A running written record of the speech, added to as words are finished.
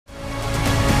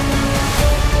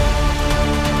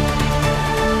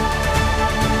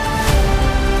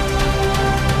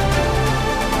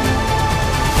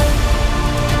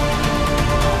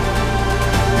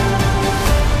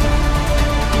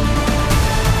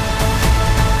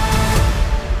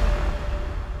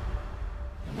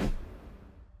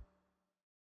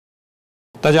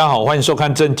大家好，欢迎收看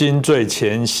《震惊最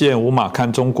前线》无马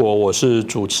看中国，我是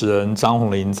主持人张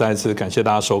宏林。再次感谢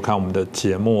大家收看我们的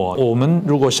节目。我们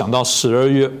如果想到12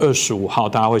月25号，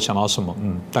大家会想到什么？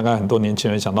大概很多年轻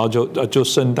人想到就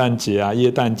圣诞节啊、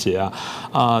耶诞节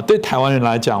啊。对台湾人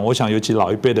来讲，我想尤其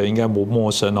老一辈的应该不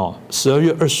陌生哦。12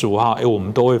月25号，我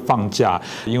们都会放假，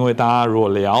因为大家如果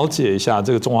了解一下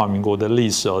这个中华民国的历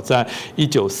史哦，在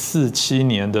1947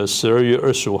年的12月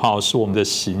25号是我们的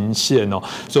行宪哦，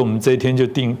所以我们这一天就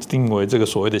定为这个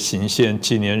所谓的行宪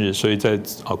纪念日，所以在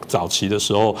早期的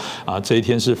时候这一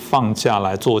天是放假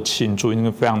来做庆祝，因为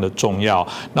非常的重要。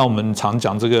那我们常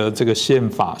讲这个宪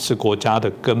法是国家的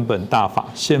根本大法，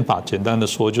宪法简单的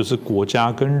说就是国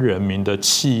家跟人民的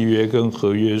契约跟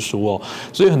合约书哦。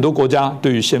所以很多国家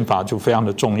对于宪法就非常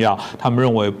的重要，他们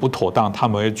认为不妥当，他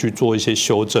们会去做一些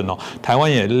修正哦。台湾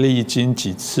也历经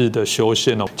几次的修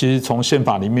宪哦。其实从宪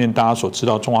法里面大家所知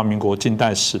道，中华民国近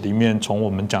代史里面，从我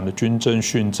们讲的军政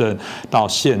训政到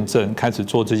宪政开始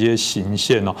做这些行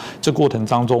宪哦，这过程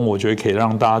当中，我觉得可以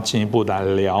让大家进一步来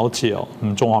了解哦，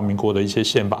中华民国的一些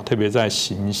宪法，特别在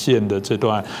行宪的这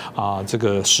段这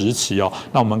个时期哦。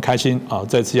那我们开心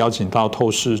再次邀请到透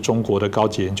视中国的高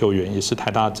级研究员，也是台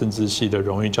大政治系的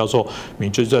荣誉教授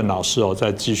闵志正老师哦，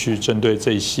再继续针对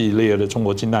这一系列的中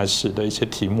国近代史的一些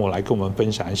题目来跟我们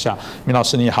分享一下。闵老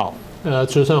师你好。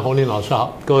主持人洪林老师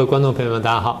好，各位观众朋友们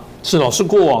大家好。是老师，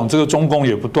过往这个中共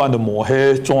也不断的抹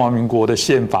黑中华民国的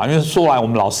宪法，因为说来我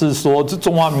们老是说，这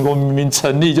中华民国明明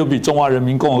成立就比中华人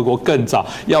民共和国更早，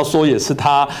要说也是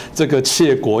他这个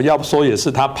窃国，要说也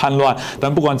是他叛乱，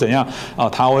但不管怎样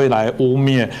他会来污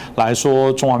蔑，来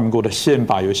说中华民国的宪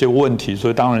法有些问题，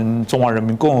所以当然中华人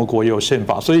民共和国也有宪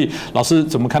法，所以老师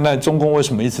怎么看待中共为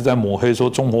什么一直在抹黑说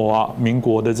中华民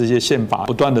国的这些宪法，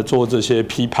不断的做这些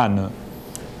批判呢？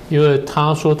因为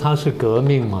他说他是革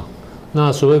命嘛，那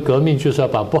所谓革命就是要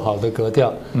把不好的革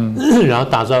掉，然后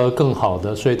打造一个更好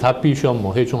的，所以他必须要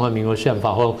抹黑中华民国宪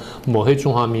法或抹黑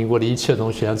中华民国的一切东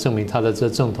西，来证明他的这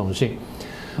正统性。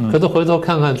可是回头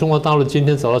看看中国大陆今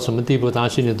天走到什么地步，大家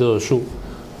心里都有数。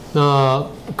那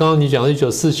刚刚你讲的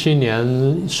1947年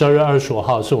12月25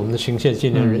号是我们的行宪纪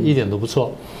念日，一点都不错。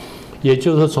也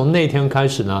就是说，从那天开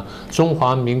始呢，中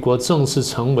华民国正式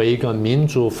成为一个民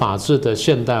主法治的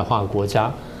现代化国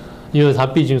家。因为它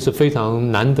毕竟是非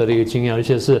常难得的一个经验，而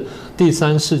且是第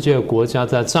三世界国家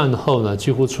在战后呢，几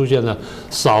乎出现了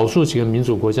少数几个民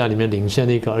主国家里面领先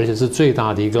的一个，而且是最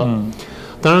大的一个。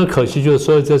当然可惜就是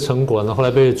所有这成果呢，后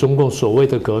来被中共所谓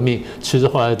的革命，其实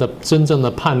后来的真正的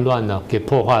叛乱呢给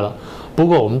破坏了。不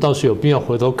过我们倒是有必要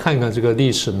回头看看这个历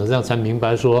史呢，这样才明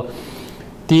白说，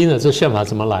第一呢，这宪法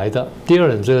怎么来的？第二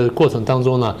呢，这个过程当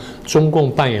中呢，中共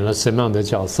扮演了什么样的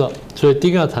角色？所以第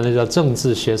一个要谈的叫政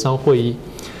治协商会议。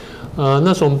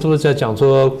那时候我们都是在讲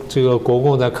说这个国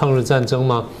共在抗日战争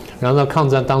嘛，然后在抗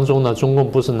战当中呢，中共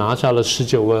不是拿下了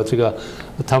19个这个，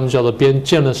他们叫做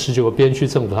建了19个边区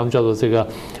政府，他们叫做这个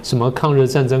什么抗日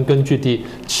战争根据地，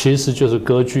其实就是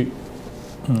割据。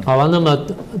好了，那么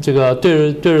这个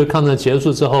对日抗战结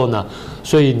束之后呢，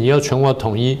所以你要全国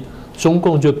统一，中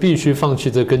共就必须放弃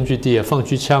这根据地，放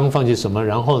弃枪，放弃什么，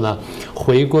然后呢，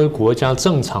回归国家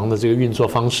正常的这个运作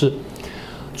方式。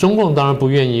中共当然不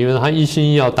愿意，因为他一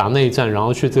心要打内战，然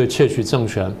后去这个窃取政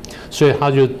权，所以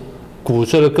他就鼓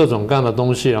吹了各种各样的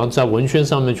东西，然后在文宣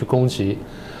上面去攻击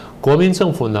国民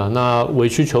政府呢。那委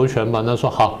曲求全吧，那说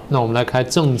好，那我们来开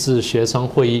政治协商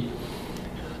会议。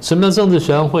什么叫政治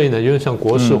协商会议呢？有点像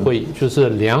国事会议，就是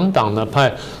两党呢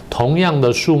派同样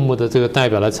的数目的这个代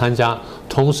表来参加，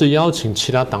同时邀请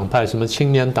其他党派，什么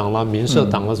青年党啦、民社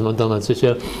党啦什么等等这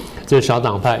些小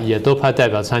党派也都派代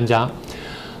表参加。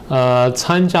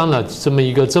参加了这么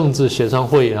一个政治协商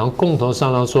会议，然后共同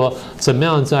商量说怎么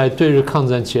样在对日抗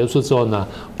战结束之后呢，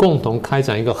共同开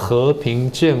展一个和平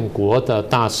建国的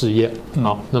大事业。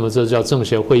好，那么这叫政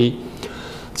协会议。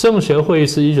政协会议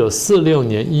是1946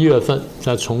年1月份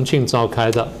在重庆召开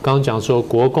的。刚刚讲说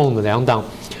国共的两党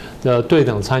的对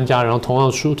等参加，然后同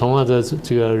样的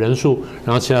这个人数，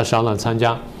然后其他小党参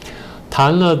加。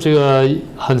谈了这个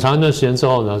很长一段时间之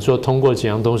后呢，就通过几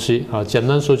样东西啊，简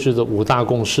单说就是5大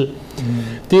共识。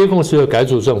第一个共识就是改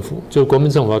组政府，就国民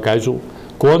政府要改组，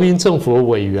国民政府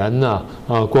委员呢，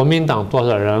国民党多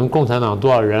少人，共产党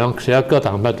多少人，其他各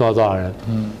党派多少人。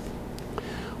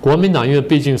国民党因为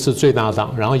毕竟是最大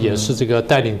党，然后也是这个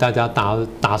带领大家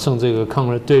打胜这个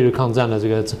对日抗战的这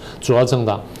个主要政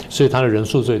党，所以他的人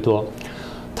数最多。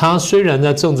他虽然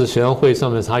在政治协商会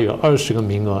上面他有20个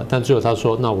名额，但最后他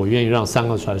说，那我愿意让3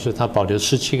个出来，所以他保留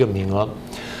17个名额。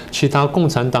其他共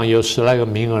产党也有10来个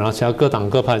名额，然后其他各党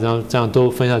各派这样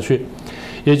都分下去，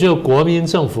也就国民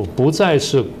政府不再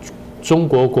是中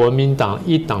国国民党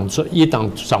一党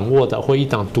掌握的或一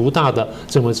党独大的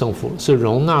这么政府，是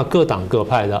容纳各党各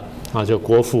派的啊，就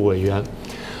国府委员。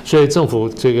所以政府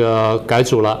这个改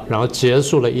组了，然后结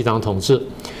束了一党统治。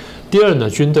第二呢，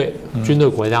军队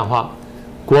国家化，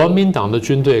国民党的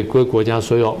军队归国家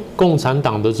所有，共产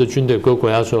党的这军队归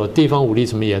国家所有，地方武力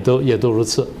什么也都如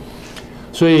此。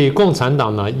所以共产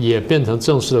党呢也变成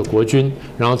正式的国军，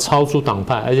然后超出党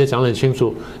派，而且讲得很清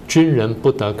楚，军人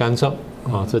不得干政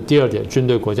啊，这第二点，军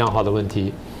队国家化的问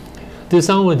题。第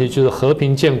三个问题就是和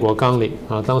平建国纲领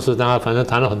啊，当时大家反正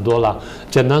谈了很多了，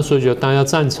简单说就大家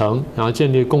赞成，然后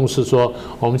建立共识，说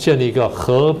我们建立一个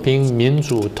和平、民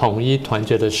主、统一、团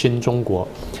结的新中国。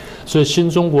所以新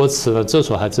中国词呢，这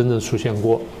时候还真正出现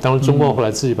过。当然，中共后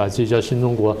来自己把自己叫新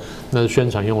中国，那是宣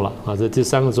传用了啊。这第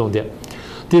三个重点。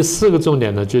第四个重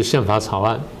点呢，就是宪法草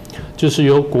案，就是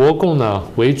由国共呢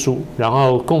为主，然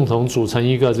后共同组成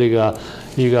一个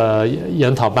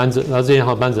研讨班子，然后这研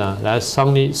讨班子来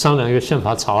商量一个宪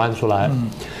法草案出来。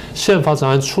宪法草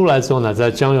案出来之后呢，再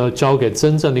将要交给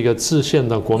真正的一个制宪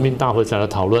的国民大会再来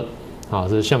讨论。啊，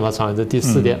这是宪法草案，这第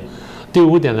四点。第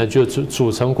五点呢，就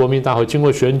组成国民大会，经过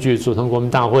选举组成国民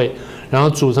大会，然后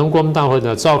组成国民大会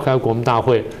呢，召开国民大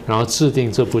会，然后制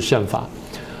定这部宪法。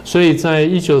所以在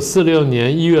1946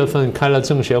年1月份开了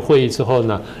政协会议之后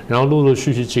呢，然后陆陆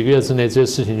续续几个月之内，这些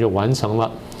事情就完成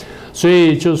了。所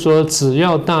以就是说，只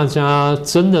要大家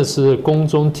真的是公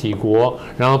忠体国，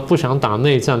然后不想打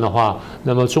内战的话，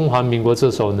那么中华民国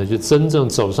这时候呢，就真正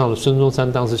走上了孙中山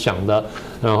当时想的，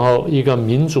然后一个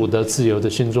民主的、自由的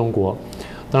新中国。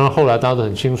当然，后来大家都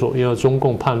很清楚，因为中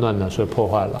共叛乱呢，所以破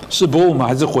坏了。是，不过我们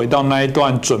还是回到那一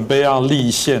段准备要立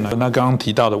宪了。那刚刚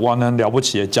提到的，哇，那了不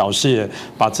起的缴械，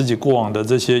把自己过往的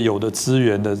这些有的资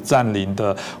源的占领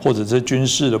的，或者这军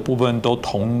事的部分，都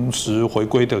同时回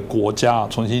归的国家，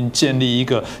重新建立一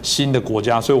个新的国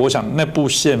家。所以我想，那部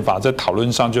宪法在讨论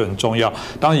上就很重要。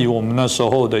当然，以我们那时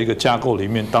候的一个架构里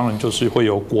面，当然就是会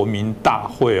有国民大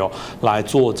会来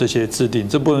做这些制定。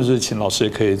这部分是请老师也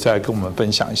可以再跟我们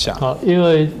分享一下。好，因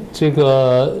为这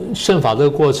个宪法这个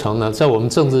过程呢，在我们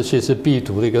政治系是必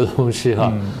读的一个东西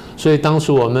哈，所以当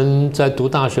时我们在读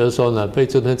大学的时候呢，被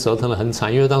这东西折腾得很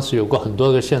惨，因为当时有过很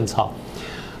多个宪草。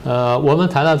我们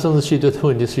台大政治系对这个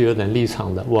问题是有点立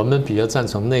场的，我们比较赞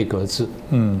成内阁制，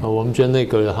我们觉得内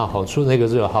阁有它好处，内阁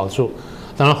制有好处。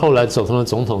当然后来走成了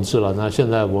总统制了，那现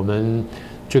在我们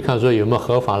就看说有没有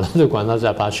合法的就管它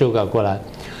再把它修改过来。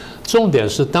重点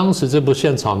是当时这部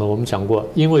宪草呢，我们讲过，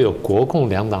因为有国共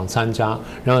两党参加，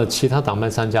然后其他党派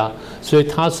参加，所以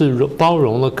它是包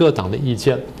容了各党的意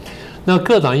见。那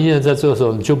各党意见在这个时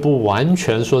候你就不完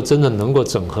全说真的能够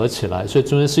整合起来，所以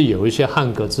中间是有一些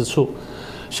汉格之处。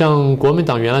像国民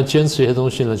党原来坚持一些东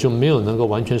西呢，就没有能够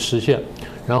完全实现，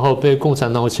然后被共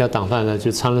产党和其他党派呢就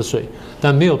掺了水，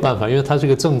但没有办法，因为它是一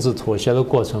个政治妥协的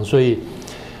过程，所以。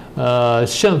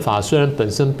宪法虽然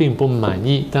本身并不满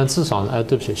意，但至少呢，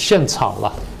对不起，宪草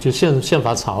了，就宪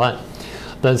法草案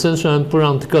本身虽然不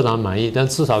让各党满意，但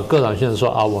至少各党现在说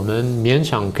啊，我们勉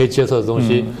强可以接受的东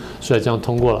西，所以这样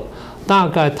通过了。大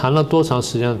概谈了多长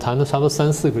时间？谈了差不多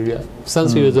3-4个月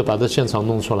，3-4个月就把这宪草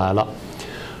弄出来了。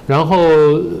然后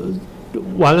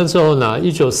完了之后呢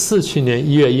，1947年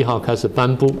1月1号开始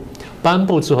颁布，颁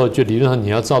布之后就理论上你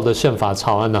要照着宪法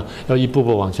草案呢，要一步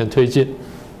步往前推进。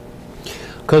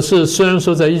可是，虽然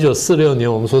说在1946年，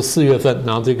我们说4月份，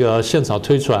然后这个宪草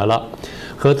推出来了，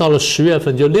和到了10月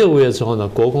份，就6个月之后呢，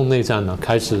国共内战呢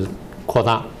开始扩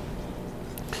大。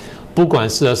不管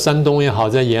是山东也好，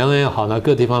在延安也好呢，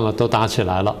各地方呢都打起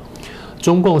来了。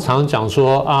中共常讲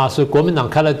说啊，是国民党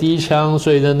开了第一枪，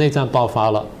所以呢内战爆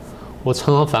发了。我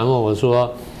常常反问我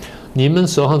说，你们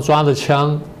手上抓的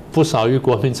枪不少于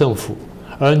国民政府，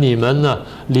而你们呢，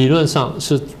理论上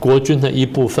是国军的一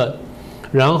部分。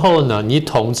然后呢，你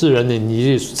统治人呢，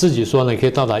你自己说呢，可以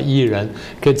到达1亿人，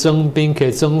可以征兵，可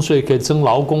以征税，可以征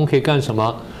劳工，可以干什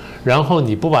么？然后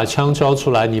你不把枪交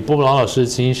出来，你不老老实实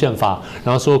执行宪法，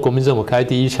然后说国民政府开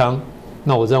第一枪，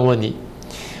那我这样问你，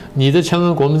你的枪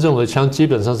跟国民政府的枪基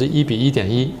本上是1比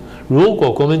1.1。如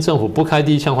果国民政府不开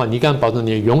第一枪的话，你敢保证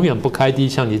你永远不开第一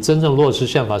枪，你真正落实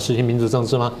宪法、实行民主政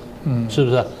治吗？是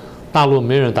不是？大陆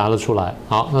没人答得出来。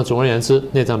好，那总而言之，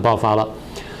内战爆发了。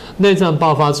内战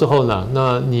爆发之后呢，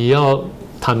那你要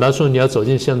坦白说，你要走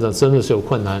进宪政真的是有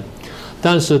困难。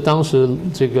但是当时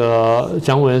这个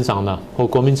蒋委员长呢，或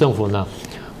国民政府呢，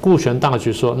顾全大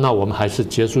局说，那我们还是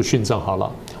结束训政好了。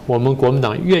我们国民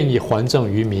党愿意还政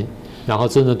于民，然后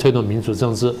真正推动民主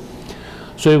政治。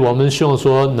所以我们希望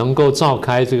说能够召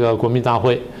开这个国民大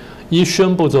会。一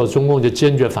宣布之后，中共就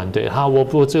坚决反对，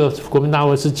我这个国民大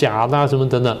会是假的，什么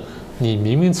等等。你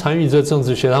明明参与这政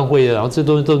治协商会议，然后这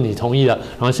东西都是你同意的，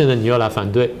然后现在你又来反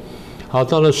对，好，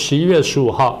到了11月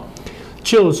15号，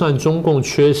就算中共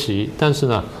缺席，但是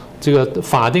呢，这个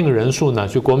法定人数呢，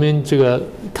就国民这个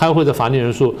开会的法定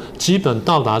人数基本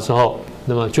到达之后，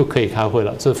那么就可以开会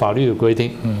了，这是法律的规定。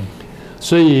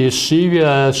所以11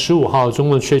月15号中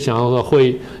共缺席的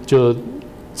会就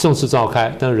正式召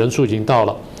开，但人数已经到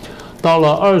了。到了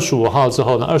25号之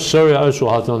后呢，12月25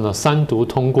号之后呢，3读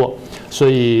通过，所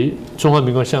以中华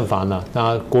民国宪法呢，当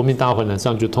然国民大会呢这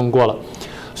样就通过了。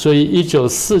所以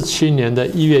1947年的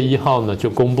1月1号呢就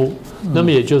公布，那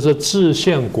么也就是说制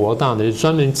宪国大的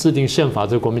专门制定宪法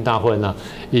这个国民大会呢，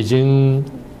已经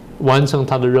完成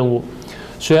它的任务。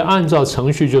所以按照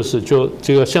程序就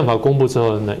这个宪法公布之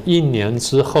后呢，1年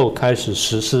之后开始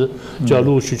实施，就要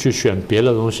陆续去选别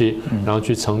的东西，然后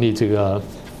去成立这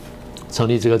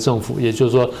个政府，也就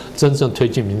是说真正推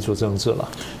进民主政治了。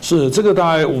是这个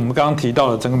大概我们刚刚提到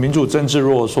了整个民主政治，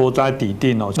如果说在底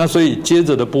定哦，那所以接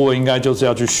着的部分应该就是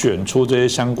要去选出这些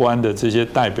相关的这些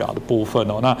代表的部分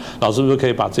哦。那老师是不是可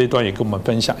以把这一段也跟我们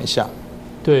分享一下？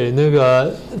对，那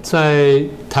个在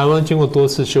台湾经过多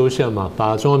次修宪嘛，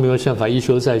把中华民国宪法一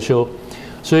修再修，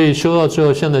所以修到最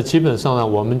后，现在基本上呢，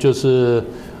我们就是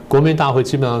国民大会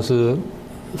基本上是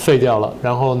废掉了，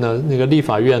然后呢，那个立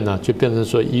法院呢就变成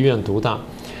说一院独大。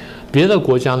别的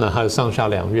国家呢还有上下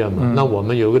两院嘛，那我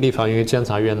们有个立法院、一个监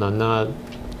察院呢，那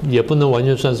也不能完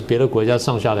全算是别的国家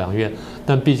上下两院，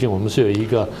但毕竟我们是有一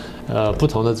个不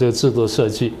同的这个制度设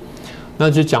计。那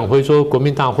就讲回说国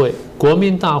民大会，国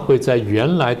民大会在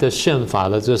原来的宪法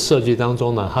的这设计当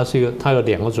中呢，它有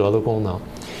2个主要的功能，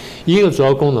一个主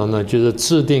要功能呢就是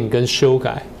制定跟修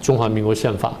改中华民国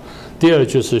宪法，第二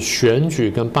就是选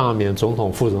举跟罢免总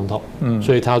统、副总统，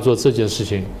所以他要做这件事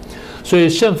情。所以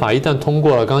宪法一旦通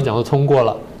过了，刚刚讲说通过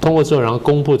了，通过之后然后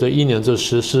公布这1年就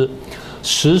实施。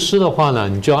实施的话呢，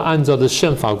你就要按照着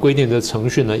宪法规定的程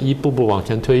序呢，一步步往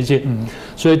前推进。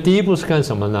所以第一步是干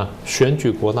什么呢？选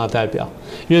举国大代表，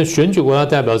因为选举国大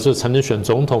代表之后才能选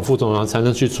总统、副总统，才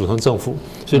能去组成政府。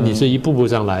所以你是一步步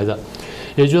这样来的。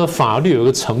也就是说，法律有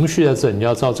个程序在这，你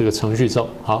要照这个程序走。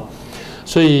好，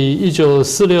所以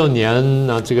1946年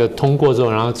呢，这个通过之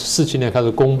后，然后47年开始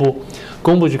公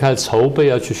布就开始筹备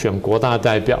要去选国大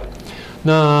代表。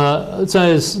那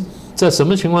在什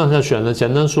么情况下选呢？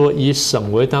简单说，以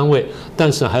省为单位，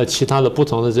但是还有其他的不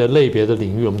同的这些类别的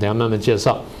领域，我们等一下慢慢介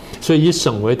绍。所以以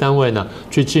省为单位呢，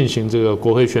去进行这个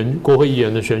国会议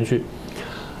员的选举。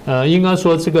应该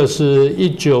说这个是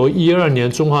1912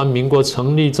年中华民国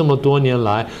成立这么多年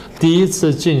来第一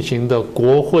次进行的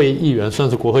国会议员，算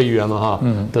是国会议员了哈，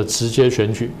的直接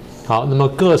选举。好，那么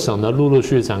各省呢陆陆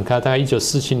续续展开，大概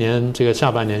1947年这个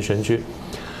下半年选举。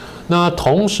那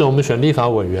同时我们选立法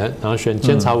委员，然后选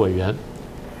监察委员。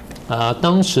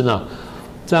当时呢，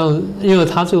这样，因为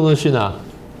它这个东西呢，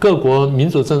各国民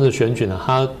主政治选举呢，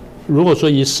它如果说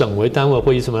以省为单位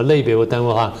或以什么类别为单位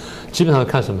的话，基本上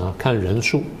看什么？看人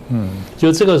数。就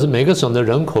这个是每个省的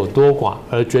人口多寡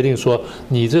而决定说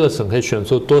你这个省可以选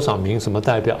出多少名什么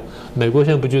代表。美国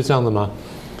现在不就是这样的吗？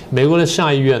美国的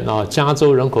下议院啊，加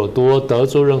州人口多，德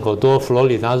州人口多，佛罗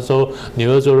里达州、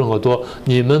纽约州人口多，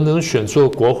你们能选出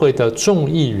国会的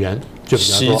众议员就比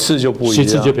较多，席次就不一样，席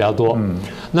次就比较多。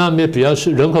那比较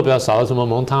是人口比较少的什么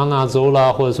蒙塔纳州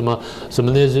啦，或者什么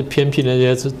那些偏僻的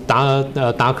那些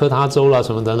达科他州啦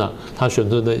什么等等，他选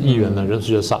出的议员呢人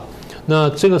数就少。那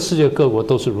这个世界各国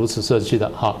都是如此设计的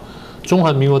哈，中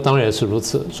华民国当然也是如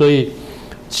此。所以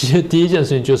其实第一件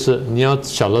事情就是你要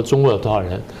晓得中国有多少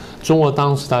人。中国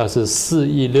当时大概是4.61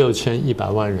亿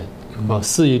人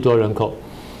，4亿多人口。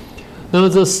那么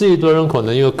这4亿多人口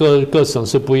呢，因为各省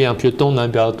市不一样，比如东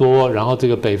南比较多，然后这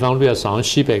个北方略少，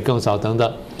西北更少等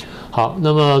等。好，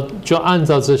那么就按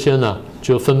照这些呢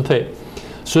就分配。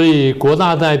所以国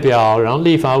大代表，然后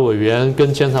立法委员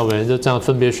跟监察委员就这样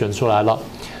分别选出来了。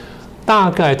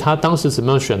大概他当时怎么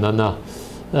样选的呢？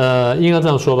应该这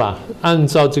样说吧，按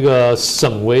照这个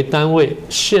省为单位，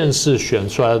县市选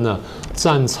出来的呢，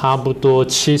占差不多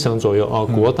70%左右啊。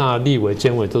国大、立委、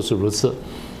监委都是如此。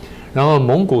然后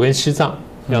蒙古跟西藏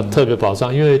要特别保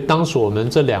障，因为当时我们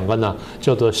这2个呢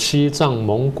叫做西藏、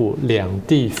蒙古2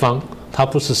地方，它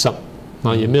不是省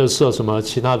啊，也没有设什么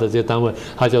其他的这些单位，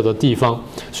它叫做地方，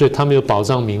所以他们有保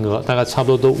障名额，大概差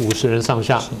不多都50人上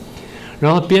下。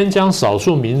然后边疆少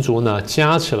数民族呢，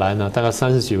加起来呢大概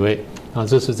30几位啊，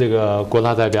这是这个国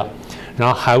大代表。然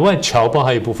后海外侨胞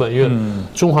还有一部分，因为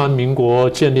中华民国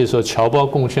建立的时候，侨胞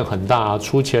贡献很大啊，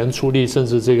出钱出力，甚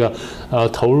至这个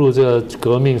投入这个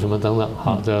革命什么等等，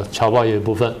好，这侨胞也有一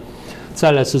部分。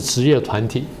再来是职业团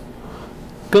体，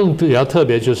更比较特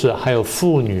别就是还有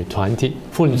妇女团体，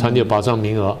妇女团体有保障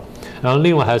名额。然后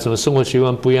另外还有什么生活习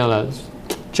惯不一样的，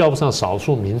叫不上少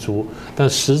数民族，但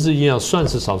实质意义上算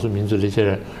是少数民族的一些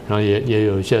人，然后也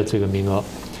有一些这个名额。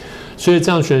所以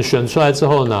这样选出来之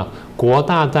后呢，国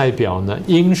大代表呢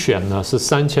应选呢是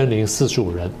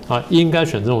3045人啊，应该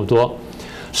选这么多，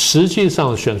实际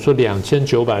上选出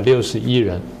2961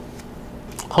人。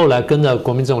后来跟着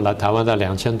国民政府来台湾的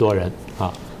2000多人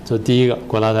啊，这是第一个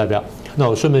国大代表。那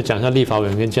我顺便讲一下立法委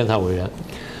员跟监察委员。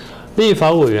立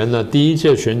法委员呢，第一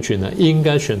届选举呢，应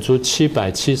该选出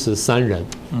773人，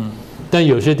但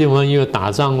有些地方因为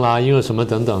打仗啦，因为什么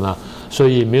等等啦，所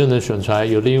以没有人选出来。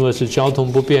有的因为是交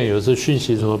通不便，有的是讯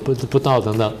息什么不到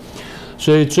等等，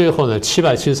所以最后呢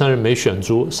，773人没选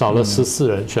出，少了14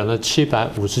人，选了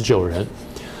759人。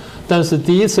但是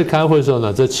第一次开会的时候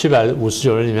呢，这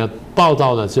759人里面报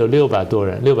道呢只有600多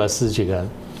人，640几个人。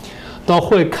到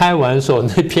会开完的时候，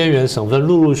那偏远省份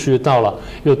陆续到了，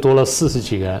又多了40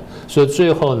几个人，所以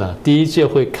最后呢，第一届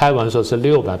会开完的时候是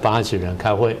680几人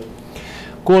开会。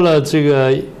过了这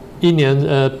个一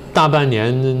年大半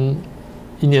年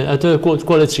一年对，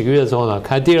过了几个月之后呢，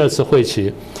开第二次会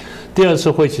期，第二次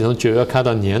会期从9月开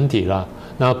到年底了。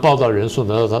那报道人数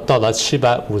呢到达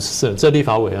754人，这立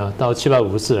法委员到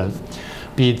754人，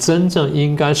比真正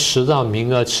应该10到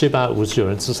名额759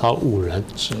人至少5人。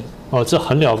是哦，这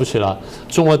很了不起了。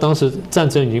中国当时战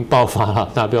争已经爆发了，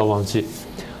大家不要忘记。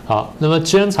好，那么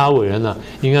监察委员呢，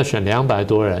应该选200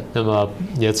多人，那么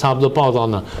也差不多报道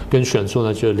呢，跟选出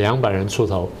呢就200人出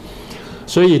头。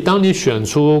所以，当你选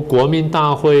出国民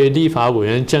大会立法委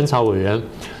员、监察委员，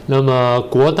那么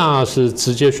国大是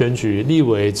直接选举，立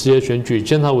委直接选举，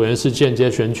监察委员是间接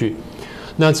选举。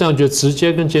那这样就直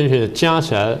接跟间接选举加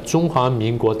起来，中华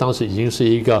民国当时已经是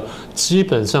一个基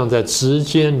本上在直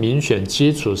接民选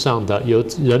基础上的由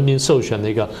人民授权的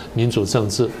一个民主政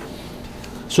治。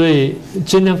所以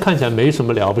今天看起来没什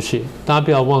么了不起，大家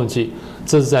不要忘记，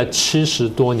这是在70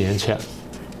多年前，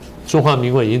中华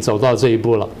民国已经走到这一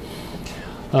步了。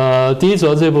第一走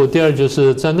到这一步，第二就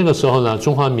是在那个时候呢，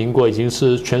中华民国已经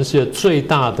是全世界最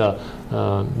大的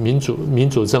民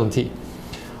主政体。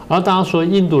而大家说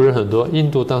印度人很多，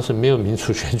印度当时没有民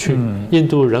主选举，印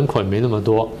度人口也没那么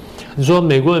多。你说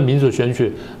美国的民主选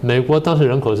举，美国当时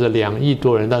人口是2亿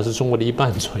多人，但是中国的1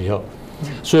半左右，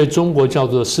所以中国叫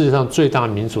做世界上最大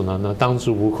民主呢，那当之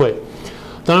无愧。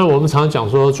当然，我们常讲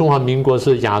说中华民国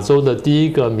是亚洲的第一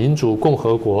个民主共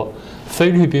和国。菲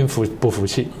律宾不服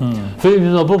气，菲律宾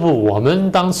说不，我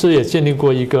们当时也建立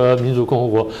过一个民主共和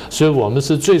国，所以我们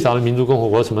是最早的民主共和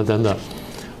国，什么等等。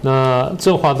那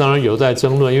这话当然有待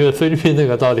争论，因为菲律宾那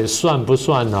个到底算不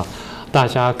算呢？大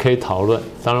家可以讨论。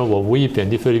当然，我无意贬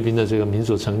低菲律宾的这个民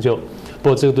主成就，不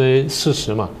过这个东西事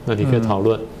实嘛，那你可以讨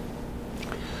论。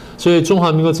所以中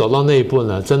华民国走到那一步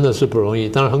呢，真的是不容易。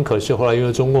当然很可惜，后来因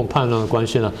为中共叛乱的关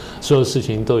系呢，所有事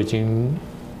情都已经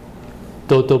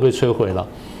都被摧毁了。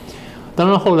当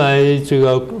然，后来这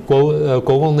个国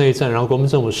共内战，然后国民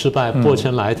政府失败，拨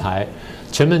迁来台。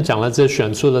前面讲了，这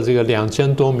选出的这个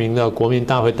2000多名的国民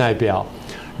大会代表，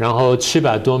然后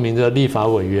700多名的立法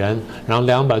委员，然后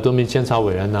200多名监察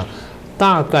委员呢，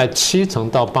大概70%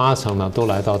到80%呢都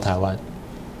来到台湾，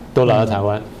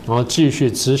然后继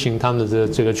续执行他们的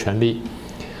这个权利。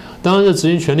当然，这执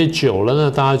行权力久了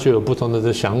呢，大家就有不同的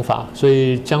这想法。所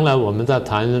以将来我们在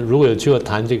谈，如果有机会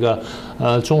谈这个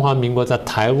中华民国在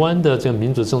台湾的这个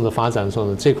民主政治发展的时候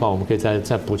呢，这块我们可以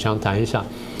再补强谈一下。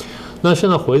那现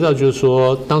在回到就是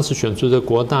说，当时选出的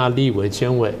国大、立委、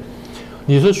监委，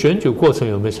你说选举过程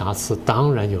有没有瑕疵？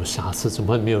当然有瑕疵，怎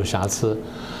么会没有瑕疵？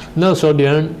那时候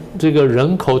连这个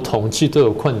人口统计都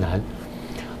有困难。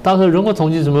当时人口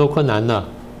统计怎么有困难呢？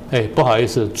不好意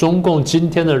思，中共今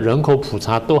天的人口普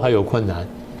查都还有困难。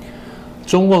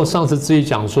中共上次自己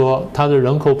讲说，他的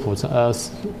人口普查，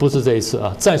不是这一次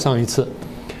啊，再上一次，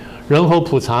人口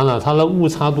普查呢，它的误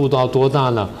差度到多大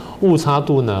呢？误差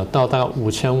度呢到大概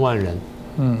5000万人，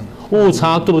误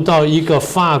差度到一个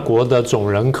法国的总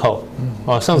人口，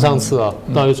上次啊，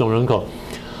到一个总人口，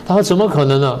他说怎么可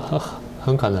能呢？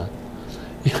很可能，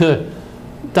因为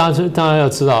大家要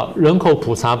知道，人口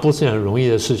普查不是很容易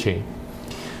的事情。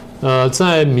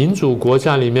在民主国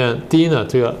家里面，第一呢，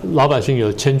这个老百姓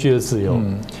有迁居的自由；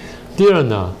第二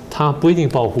呢，他不一定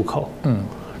报户口；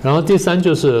然后第三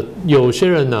就是有些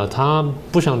人呢，他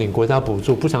不想领国家补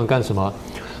助，不想干什么，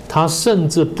他甚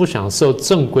至不想受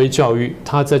正规教育，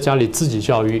他在家里自己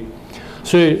教育。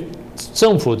所以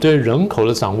政府对人口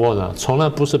的掌握呢，从来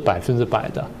不是100%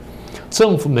的。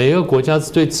政府每一个国家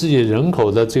对自己人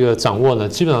口的这个掌握呢，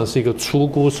基本上是一个粗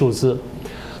估数字。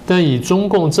但以中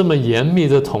共这么严密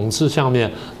的统治下面，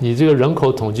你这个人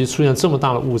口统计出现这么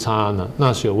大的误差呢，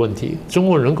那是有问题。中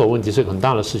国人口问题是很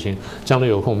大的事情，将来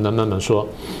有空我们再慢慢说。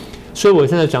所以我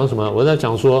现在讲什么？我在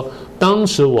讲说，当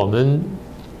时我们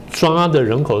抓的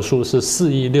人口数是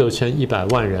4.61亿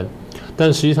人，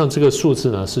但实际上这个数字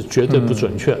呢是绝对不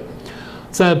准确。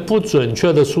在不准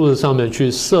确的数字上面去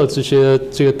设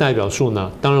这个代表数呢，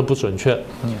当然不准确，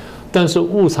但是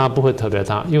误差不会特别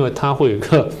大，因为它会有一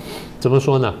个怎么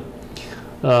说呢？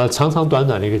长长短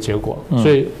短的一个结果，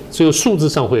所以这个数字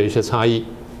上会有一些差异。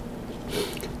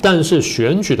但是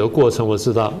选举的过程我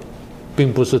知道，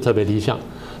并不是特别理想。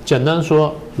简单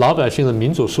说，老百姓的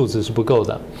民主素质是不够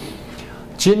的。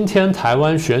今天台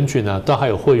湾选举呢，都还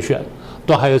有贿选，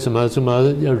都还有什么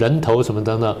人头什么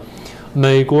等等。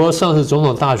美国上次总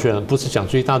统大选不是讲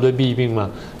出一大堆弊病吗？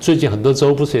最近很多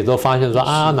州不是也都发现说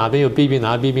啊哪边有弊病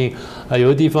哪边弊病，有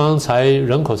的地方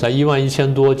人口才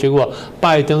11000多，结果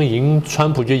拜登赢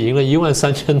川普就赢了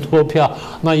13000多票，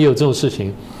那也有这种事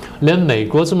情。连美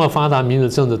国这么发达民主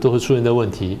政治都会出现的问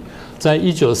题，在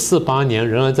1948年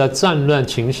仍然在战乱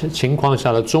情况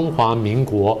下的中华民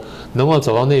国能够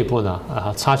走到那一步呢？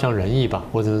差强人意吧，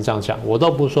我只能这样讲。我倒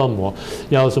不说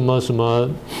要什么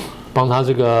帮他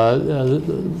这个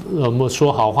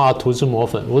说好话涂脂抹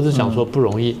粉，我只想说不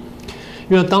容易，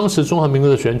因为当时中华民国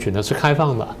的选举呢是开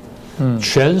放的，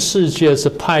全世界是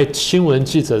派新闻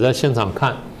记者在现场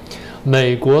看。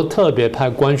美国特别派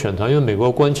观选团，因为美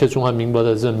国关切中华民国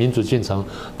的这民主进程，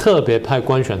特别派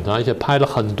观选团，而且拍了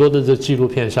很多的这纪录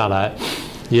片下来，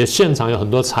也现场有很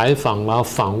多采访啦、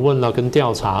访问啦跟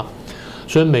调查，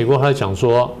所以美国还讲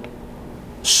说，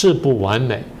是不完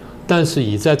美，但是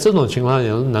以在这种情况下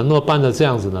能够办得这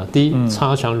样子呢，第一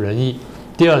差强人意，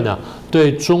第二呢，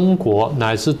对中国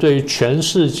乃至对于全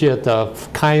世界的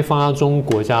开发中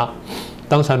国家。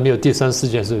当然没有第三世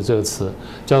界是这个词，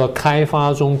叫做开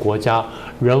发中国家，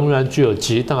仍然具有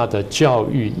极大的教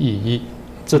育意义。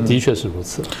这的确是如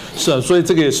此。是啊，所以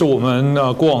这个也是我们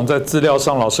过往在资料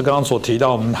上老师刚刚所提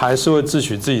到，我们还是会自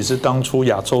诩自己是当初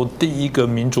亚洲第一个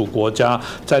民主国家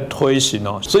在推行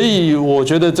哦。所以我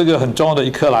觉得这个很重要的一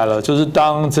刻来了，就是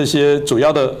当这些主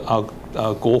要的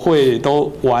国会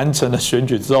都完成了选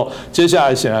举之后，接下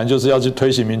来显然就是要去推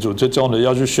行民主，最重要的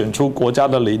要去选出国家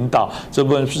的领导。这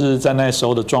部分是在那时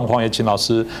候的状况，也请老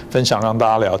师分享让大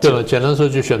家了解。对，简单说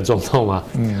就选总统嘛。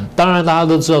当然大家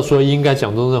都知道说应该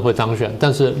蒋中正会当选，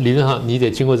但是理论上你得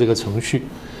经过这个程序，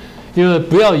因为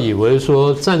不要以为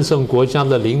说战胜国家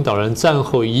的领导人战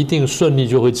后一定顺利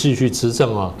就会继续执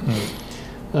政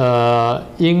啊。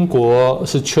英国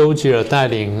是丘吉尔带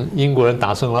领英国人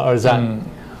打胜了二战。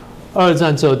二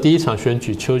战之后第一场选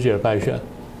举，丘吉尔败选，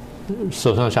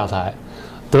首相下台。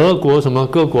德国什么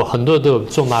各国很多都有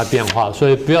重大变化，所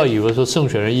以不要以为说胜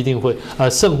选人一定会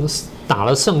打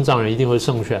了胜仗人一定会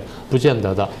胜选，不见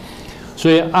得的。所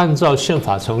以按照宪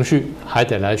法程序还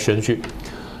得来选举，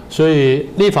所以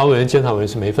立法委员、监察委员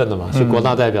是没份的嘛，是国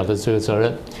大代表的这个责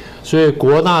任。所以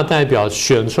国大代表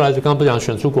选出来，就刚刚不讲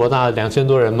选出国大2000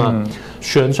多人嘛，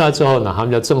选出来之后呢，他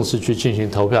们就正式去进行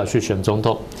投票去选总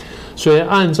统。所以，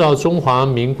按照中华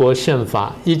民国宪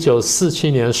法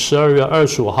，1947年12月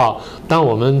25号，当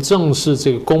我们正式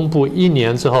这个公布1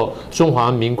年之后，中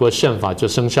华民国宪法就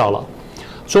生效了。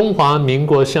中华民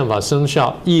国宪法生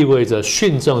效意味着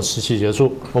训政时期结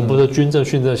束。我们不是军政、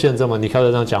训政、宪政吗？你开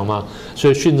头这样讲吗？所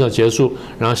以训政结束，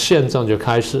然后宪政就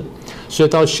开始。所以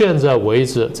到现在为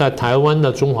止，在台湾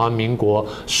的中华民国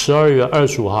12月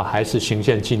25号还是行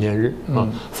宪纪念日啊，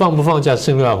放不放假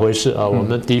是另外一回事啊。我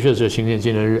们的确是行宪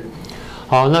纪念日。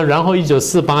好，那然后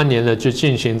1948年呢，就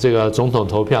进行这个总统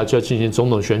投票，就要进行总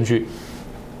统选举。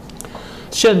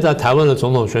现在台湾的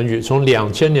总统选举从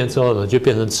2000年之后呢，就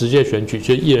变成直接选举，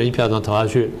就1人1票这样投下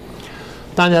去。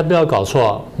大家不要搞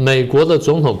错，美国的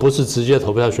总统不是直接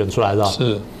投票选出来的，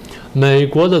是美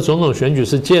国的总统选举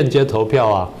是间接投票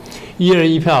啊。1人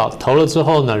1票投了之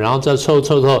后呢，然后再凑，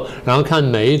然后看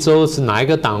每一州是哪一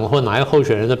个党或哪一个候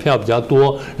选人的票比较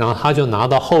多，然后他就拿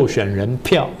到候选人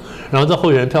票，然后这候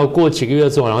选人票过几个月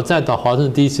之后，然后再到华盛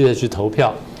顿 DC 去投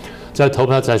票，再投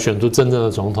票才选出真正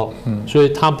的总统。所以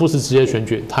它不是直接选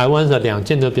举，台湾是2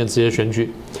届都变直接选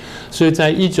举。所以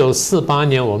在1948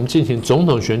年我们进行总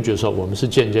统选举的时候，我们是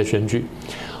间接选举。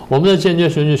我们的间接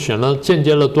选举间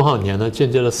接了多少年呢？间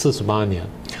接了48年，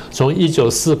从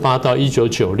1948到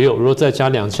1996，如果再加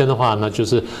2000的话，那就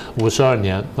是52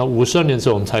年。那52年之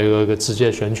后，我们才有一个直接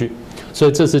选举，所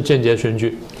以这是间接选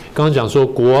举。刚刚讲说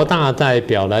国大代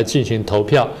表来进行投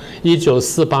票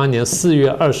，1948年4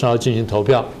月20号进行投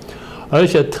票，而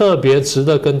且特别值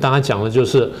得跟大家讲的就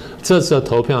是，这次的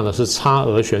投票呢是差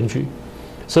额选举。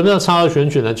什么叫差额选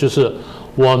举呢？就是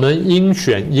我们应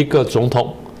选一个总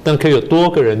统，但可以有多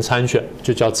个人参选，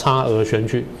就叫差额选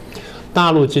举。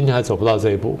大陆今天还走不到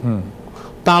这一步。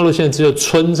大陆现在只有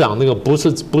村长那个不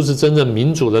是真正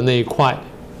民主的那一块，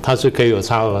它是可以有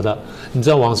差额的。你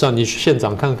在网上你去县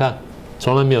长看看，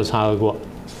从来没有差额过。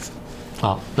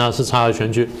好，那是差额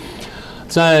选举。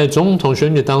在总统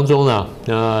选举当中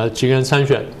呢，几个人参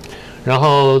选，然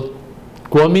后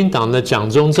国民党的蒋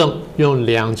中正用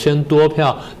2000多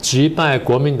票击败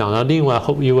国民党的另外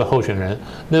一位候选人，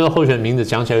那位候选人名字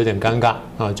讲起来有点尴尬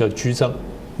啊，叫居正，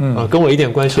跟我一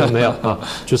点关系都没有啊，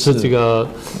就是这个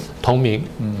同名，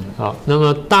好，那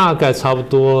么大概差不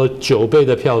多9倍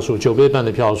的票数，9倍半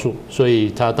的票数，所以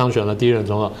他当选了第一任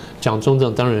总统，蒋中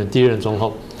正当选了第一任总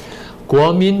统。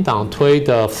国民党推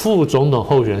的副总统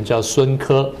候选人叫孙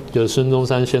科，就是孙中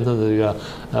山先生的这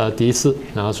个嫡嗣，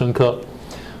然后孙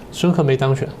科没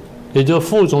当选，也就是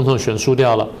副总统选输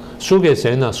掉了，输给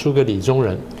谁呢？输给李宗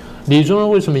仁。李宗仁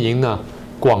为什么赢呢？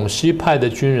广西派的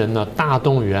军人呢大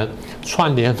动员，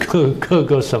串联各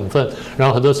个省份，然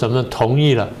后很多省份同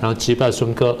意了，然后击败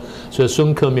孙科，所以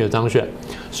孙科没有当选。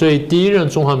所以第一任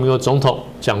中华民国总统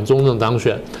蒋中正当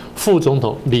选，副总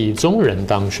统李宗仁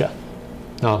当选。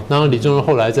当然李宗仁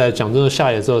后来在蒋中正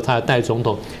下野之后，他还代总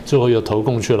统，最后又投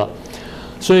共去了。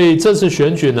所以这次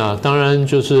选举呢，当然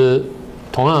就是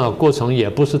同样的过程也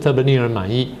不是特别令人满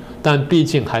意，但毕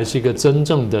竟还是一个真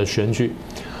正的选举。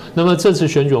那么这次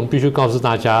选举，我们必须告诉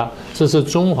大家，这是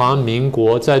中华民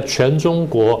国在全中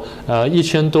国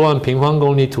1000多万平方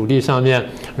公里土地上面，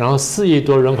然后4亿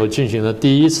多人口进行的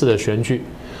第一次的选举，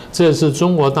这也是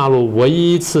中国大陆唯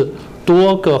一一次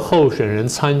多个候选人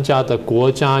参加的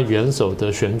国家元首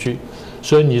的选举。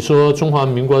所以你说中华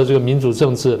民国的这个民主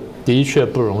政治的确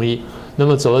不容易。那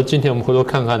么走到今天，我们回头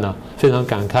看看呢，非常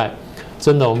感慨。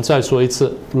真的，我们再说一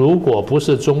次，如果不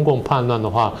是中共叛乱的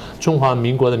话，中华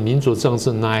民国的民主政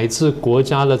治乃至国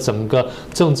家的整个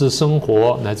政治生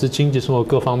活乃至经济生活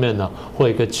各方面呢，会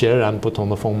有一个截然不同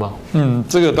的风貌。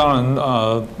这个当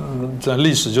然在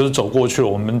历史就是走过去了，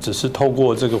我们只是透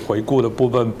过这个回顾的部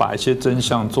分，把一些真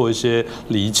相做一些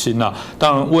厘清啊。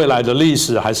当然，未来的历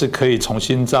史还是可以重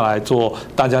新再来做，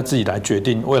大家自己来决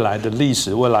定未来的历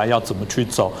史，未来要怎么去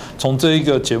走。从这一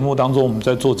个节目当中，我们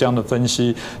在做这样的分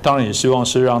析，当然也希望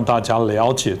是让大家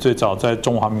了解最早在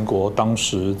中华民国当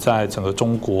时在整个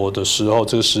中国的时候，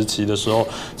这个时期的时候，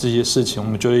这些事情我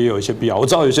们觉得也有一些必要。我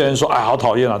知道有些人说，哎，好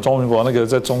讨厌啊，中华民国那个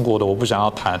在中国的我不想要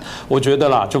谈。我觉得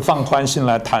啦，就放宽心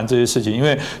来谈这些事情，因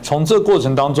为从这个过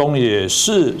程当中也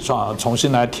是重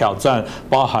新来挑战，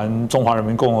包含中华人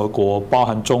民共和国，包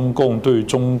含中共对于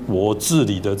中国治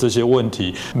理的这些问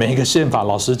题。每一个宪法，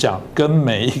老实讲，跟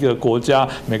每一个国家、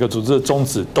每个组织的宗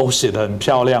旨都写得很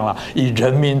漂亮啦，以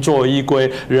人民作为依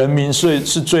归，人民是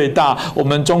最大。我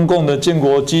们中共的建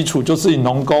国基础就是以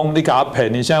农工，你给他赔。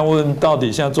你现在问到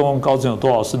底现在中共高层有多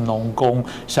少是农工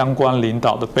相关领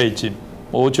导的背景？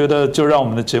我觉得就让我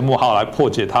们的节目好好来破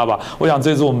解它吧。我想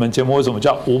这次我们节目为什么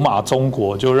叫五马中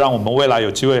国，就让我们未来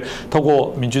有机会透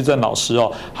过明居正老师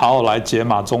好好来解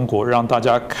码中国，让大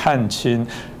家看清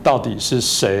到底是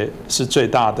谁是最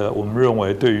大的，我们认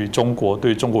为对于中国、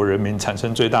对中国人民产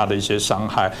生最大的一些伤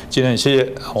害。今天谢谢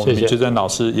我们明居正老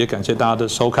师，也感谢大家的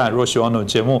收看。如果喜欢我们的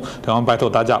节目，同样拜托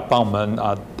大家帮我们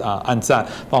按赞，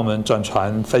帮我们转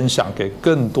传分享给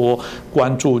更多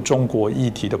关注中国议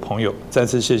题的朋友。再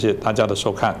次谢谢大家的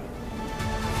收看。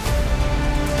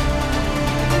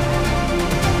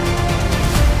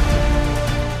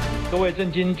各位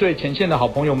震惊最前线的好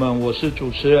朋友们，我是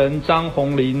主持人张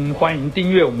宏林，欢迎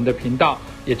订阅我们的频道，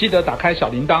也记得打开小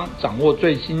铃铛，掌握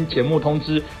最新节目通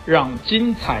知，让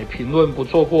精彩评论不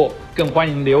错过，更欢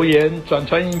迎留言转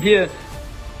传影片。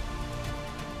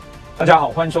大家好，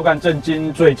欢迎收看震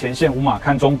惊最前线，无马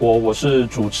看中国，我是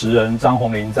主持人张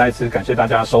宏林，再一次感谢大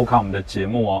家收看我们的节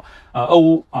目俄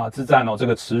乌之战这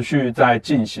个持续在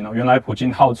进行原来普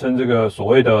京号称这个所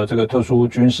谓的这个特殊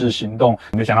军事行动，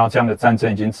没想到这样的战争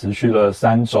已经持续了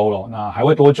3周了，那还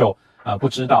会多久？不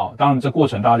知道。当然，这过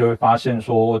程大家就会发现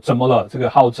说，怎么了？这个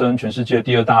号称全世界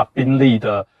第2大兵力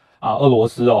的俄罗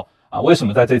斯为什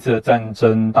么在这次的战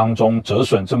争当中折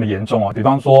损这么严重比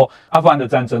方说阿富汗的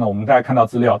战争我们大概看到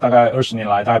资料，大概20年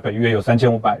来大概北约有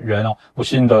3500人不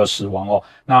幸的死亡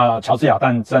那乔治亚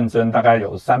弹战争大概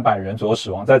有300人左右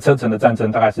死亡，在车臣的战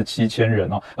争大概是7000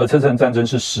人而车臣战争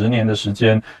是10年的时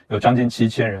间，有将近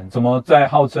7000人。怎么在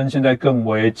号称现在更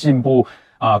为进步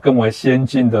更为先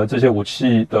进的这些武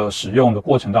器的使用的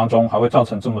过程当中，还会造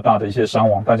成这么大的一些伤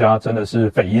亡，大家真的是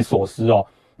匪夷所思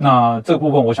那这个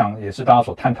部分我想也是大家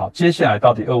所探讨，接下来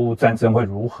到底俄乌战争会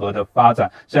如何的发展。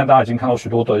现在大家已经看到许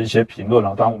多的一些评论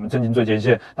了，当然我们震惊最前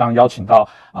线当然邀请到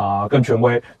更权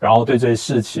威，然后对这些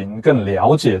事情更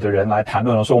了解的人来谈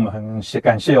论所以我们很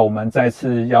感谢我们再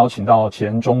次邀请到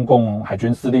前中共海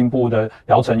军司令部的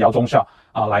姚中校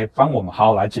来帮我们好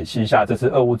好来解析一下这次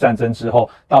俄乌战争之后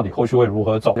到底后续会如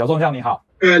何走。姚中校你好。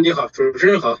你好，主持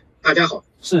人好。大家好。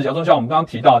是姚中校，我们刚刚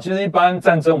提到，其实一般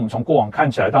战争我们从过往看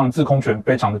起来，当然制空权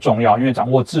非常的重要，因为掌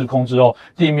握制空之后，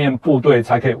地面部队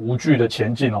才可以无惧的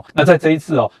前进哦。那在这一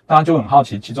次哦，大家就很好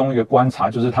奇，其中一个观察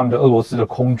就是他们的俄罗斯的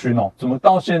空军哦，怎么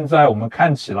到现在我们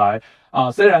看起来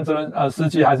虽然泽伦斯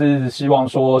基还是希望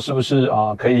说是不是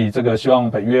可以这个希望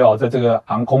北约在这个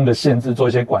航空的限制做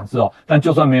一些管制哦，但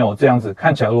就算没有这样子，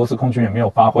看起来俄罗斯空军也没有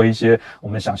发挥一些我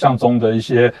们想象中的一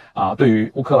些对于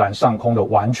乌克兰上空的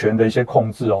完全的一些控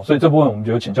制哦，所以这部分我们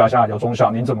就请教一下姚中校，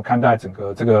您怎么看待整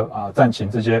个这个战情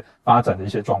这些发展的一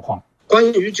些状况？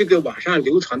关于这个网上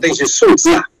流传的一些数字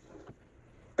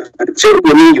这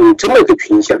里面有这么一个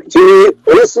倾向，因为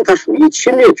俄罗斯它属于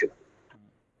侵略者。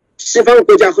西方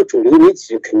国家和主流媒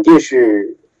体肯定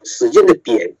是使劲的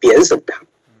贬损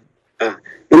它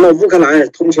那么乌克兰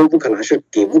同情乌克兰是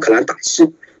给乌克兰打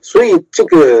气，所以这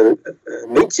个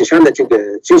媒体上的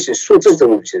这些数字的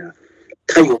东西呢，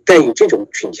它带有这种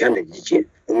倾向的意见，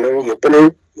我们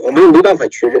没办法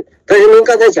确认。但是您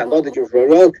刚才讲到的就是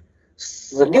说要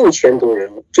死6000多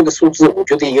人，这个数字我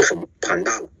觉得也很庞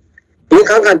大了。您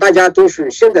看看，大家都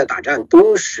是现在打仗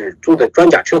都是住在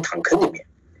装甲车坦克里面，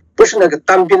不是那个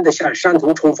单兵的像山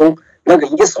头冲锋那个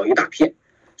一扫一大片，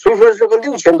所以说这个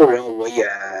6000多人我也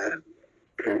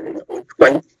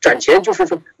暂且就是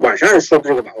说网上说的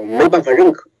这个吧，我们没办法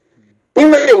认可。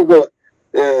另外一个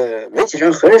媒体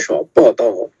上很少报道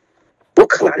乌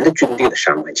克兰的军队的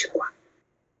伤亡情况，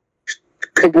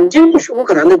肯定是乌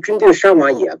克兰的军队伤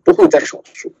亡也不会在少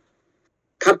数，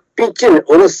他毕竟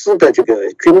俄罗斯的这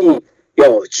个军力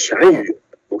要强于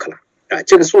乌克兰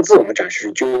这个数字我们暂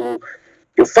时就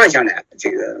放下来，这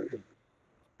个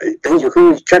等以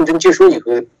后战争结束以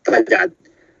后，大家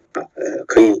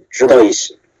可以知道一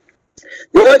些。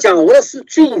你要讲俄罗斯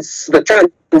这一次的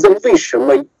战争为什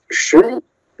么失利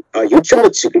有这么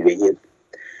几个原因。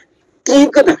第一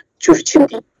个呢，就是轻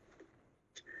敌，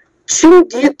轻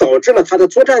敌导致了他的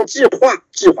作战计划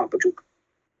不周，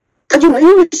他就没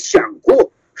有想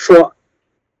过说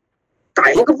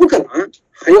打一个乌克兰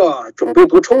还要准备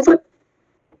多充分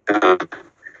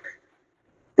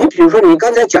你比如说你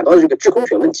刚才讲到的这个制空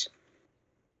权问题，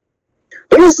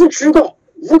俄罗斯知道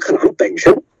乌克兰本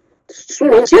身苏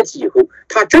联解体以后，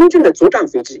它真正的作战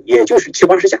飞机也就是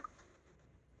70-80架，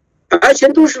而且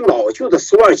都是老旧的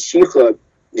苏27和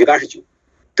米格29，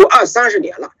都20-30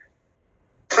年了。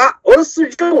俄罗斯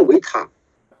认为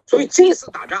所以这一次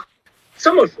打仗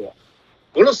这么说，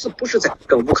俄罗斯不是在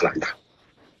跟乌克兰打，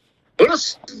俄罗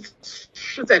斯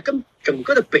是在跟整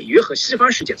个的北约和西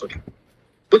方世界作战。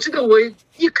我记得我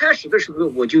一开始的时候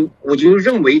我就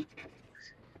认为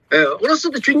俄罗斯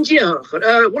的军舰和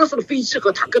俄罗斯的飞机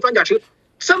和坦克装甲车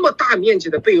这么大面积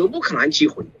的被乌克兰击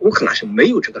毁，乌克兰是没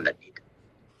有这个能力的。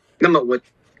那么我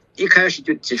一开始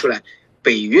就提出来，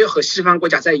北约和西方国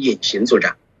家在隐形作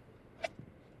战，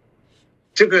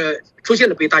这个出现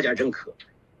了被大家认可。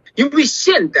因为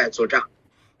现代作战，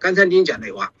刚才您讲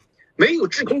的话，没有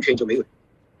制空权就没有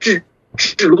制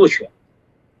落权，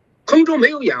空中没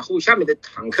有掩护，下面的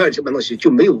坦克这帮东西就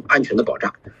没有安全的保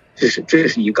障，这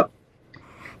是一个。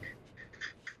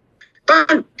当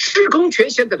然制空权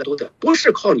现在的多的不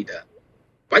是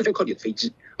完全靠你的飞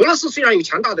机。俄罗斯虽然有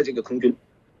强大的这个空军，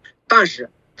但是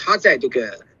他在这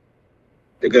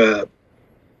个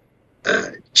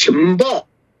情报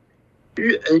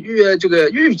预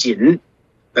警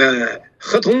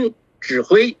合同指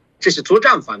挥这些作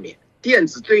战方面，电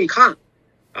子对抗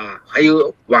还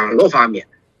有网络方面，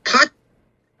他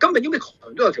根本就没考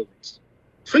虑到这个问题。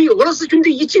所以俄罗斯军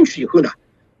队一进去以后呢，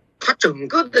他整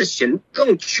个的行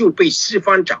动就被西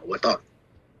方掌握到了。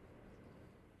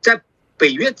在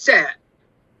北约在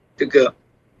这个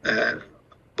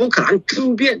乌克兰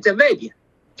周边，在外边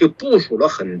就部署了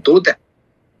很多的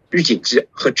预警机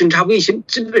和侦察卫星，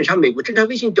基本上美国侦察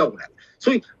卫星调过来了。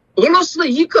所以俄罗斯的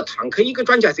一个坦克一个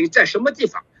装甲车在什么地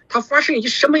方，它发射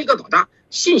什么一个导弹，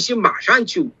信息马上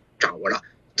就掌握了，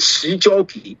提交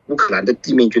给乌克兰的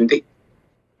地面军队。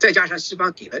再加上西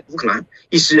方给了乌克兰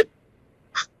一些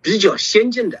比较先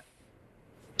进的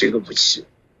这个武器，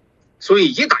所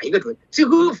以一打一个准。最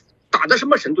后打到什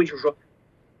么程度，就是说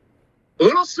俄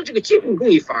罗斯这个进攻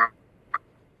一发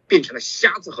变成了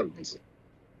瞎子和聋子，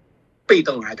被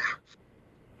动而打。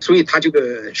所以他这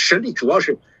个实力主要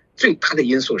是最大的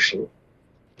因素是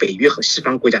北约和西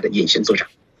方国家的隐形作战。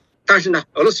但是呢，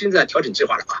俄罗斯现在调整计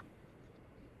划了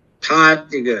他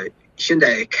这个现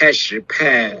在开始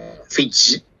派飞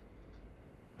机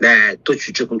来夺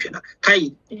取制空权了。他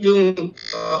用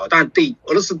导弹对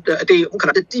乌克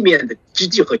兰的地面的基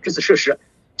地和军事设施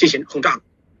进行轰炸，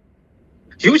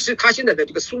尤其他现在的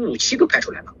这个苏57都派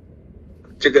出来了，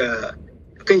这个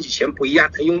跟以前不一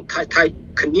样，他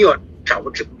肯定要掌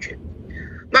握制空权。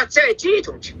那在这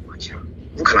种情况下，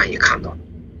乌克兰也看到了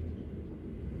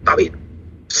大卫，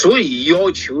所以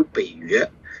要求北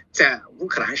约在乌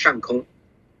克兰上空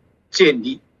建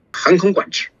立航空管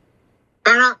制。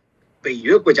当然，北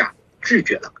约国家拒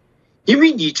绝了，因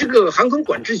为你这个航空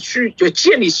管制区就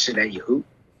建立起来以后，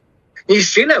你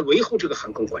谁来维护这个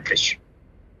航空管制区？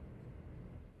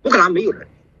乌克兰没有人。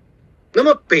那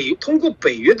么通过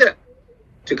北约的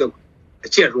这个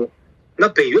介入，那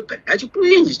北约本来就不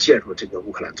愿意介入这个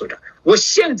乌克兰作战。我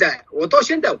到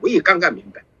现在我也刚刚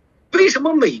明白，为什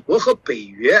么美国和北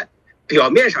约表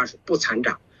面上是不参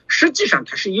战，实际上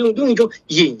他是用一种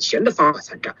隐形的方法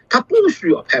参战，他不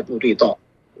需要派部队到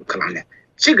乌克兰来，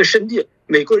这个是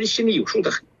美国人心里有数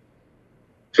的很。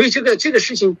所以这个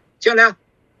事情将来，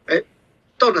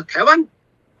到了台湾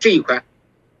这一块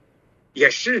也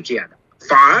是这样的，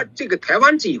反而这个台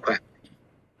湾这一块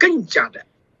更加的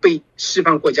被西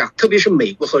方国家，特别是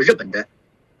美国和日本的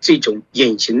这种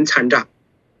隐形参战，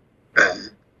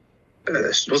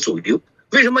所左右。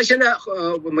为什么现在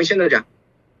我们现在讲，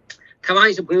台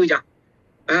湾一些朋友讲，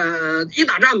一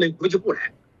打仗美国就不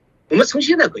来。我们从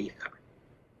现在可以看，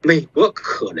美国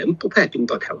可能不派兵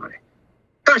到台湾来，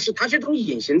但是他这种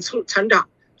隐形参战，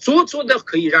做的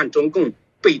可以让中共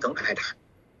被动挨打。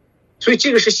所以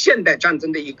这个是现代战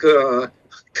争的一个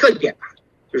特点吧，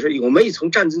就是我们也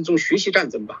从战争中学习战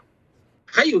争吧。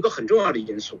还有一个很重要的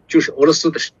因素，就是俄罗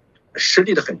斯的实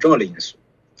力的很重要的因素，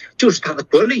就是他的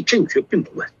国内政局并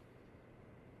不稳。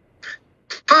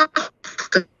他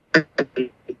很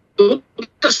多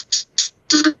的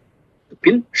士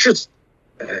兵是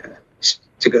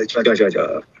这个叫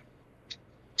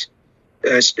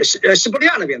西伯利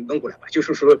亚那边弄过来吧，就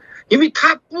是说，因为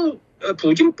他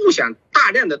普京不想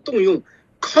大量的动用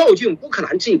靠近乌克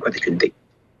兰这一块的军队，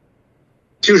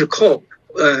就是靠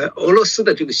俄罗斯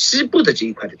的这个西部的这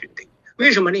一块的军队。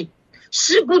为什么呢？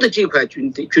西部的这一块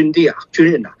军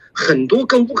人啊，很多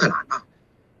跟乌克兰啊，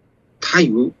他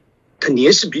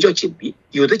联系比较紧密，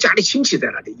有的家里亲戚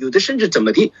在那里，有的甚至怎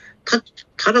么的，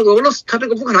他这个俄罗斯，他这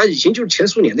个乌克兰以前就是前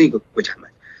苏联的一个国家嘛。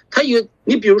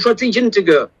你比如说最近这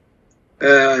个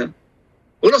俄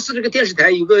罗斯这个电视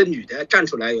台有个女的站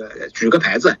出来举个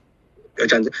牌子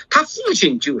站着，她父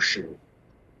亲就是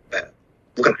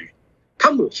乌克兰人，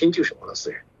她母亲就是俄罗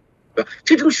斯人，对吧？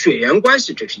这种血缘关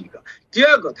系这是一个。第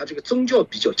二个，他这个宗教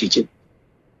比较接近，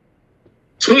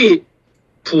所以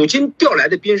普京调来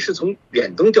的兵是从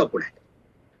远东调过来的，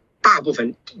大部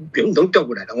分远东调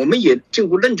过来的。我们也经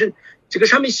过认证，这个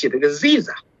上面写的个 Z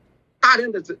字啊，大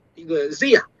量的一个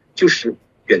Z 啊，就是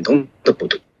远东的部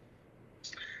队。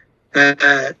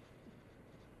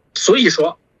所以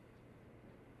说，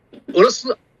俄罗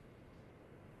斯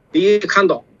你看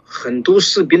到很多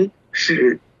士兵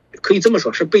是可以这么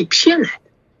说，是被骗来的。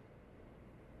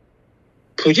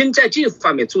普京在这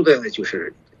方面做的就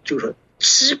是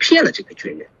欺骗了这个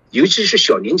军人，尤其是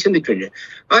小年轻的军人。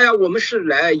哎呀，我们是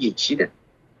来演习的，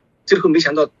最后没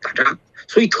想到打仗，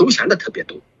所以投降的特别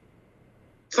多，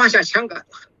放下枪杆的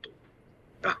很多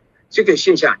啊。这个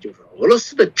现象就是俄罗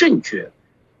斯的政局，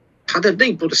它的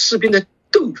内部的士兵的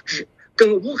斗志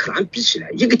跟乌克兰比起来，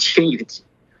一个天一个地。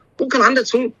乌克兰的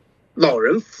从老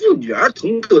人、妇女、儿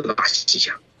童都打西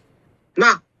枪，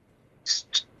那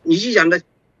你就讲的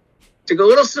这个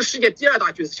俄罗斯世界第2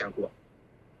大军事强国，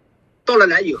到了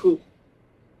来以后，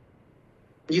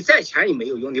你再强也没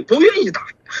有用，你不愿意打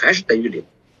还是等于0。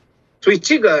所以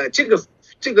这个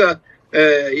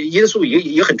因素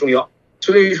也很重要。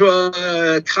所以说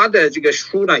他的这个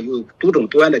书呢有多种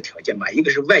多样的条件吧，一个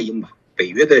是外因嘛，北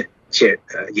约的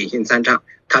隐形参战，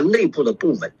它内部的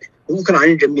不稳，乌克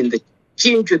兰人民的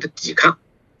坚决的抵抗，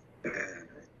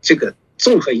这个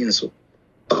综合因素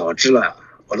导致了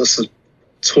俄罗斯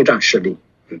出战失利。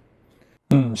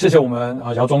谢谢我们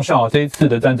姚中校。这一次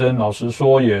的战争，老实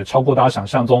说也超过大家想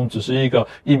象中，只是一个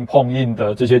硬碰硬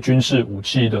的这些军事武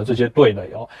器的这些对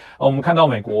垒哦。我们看到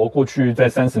美国过去在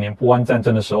30年波湾战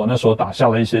争的时候，那时候打下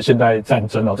了一些现代战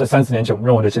争哦。在30年前我们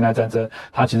认为的现代战争，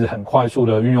它其实很快速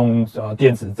的运用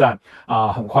电子战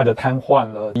啊，很快的瘫痪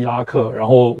了伊拉克。然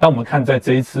后当我们看在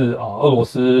这一次俄罗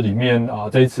斯里面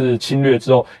这一次侵略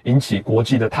之后，引起国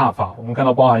际的挞伐，我们看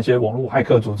到包含一些网络骇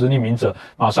客组织、匿名者，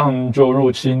马上就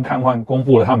入侵瘫痪公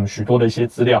布了他们许多的一些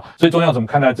资料。最重要怎么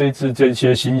看待这一次这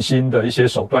些新兴的一些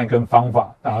手段跟方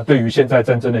法对于现在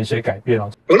战争的一些改变啊？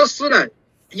俄罗斯呢，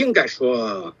应该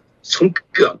说从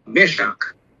表面上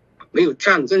没有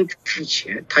战争之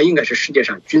前，它应该是世界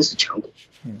上军事强国。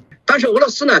但是俄罗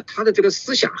斯呢，它的这个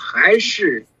思想还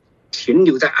是停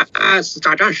留在2次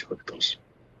大战时候的东西。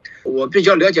我比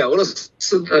较了解俄罗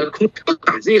斯的空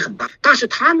胆子也很大，但是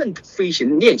他们的飞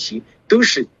行练习都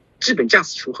是基本驾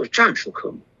驶术和战术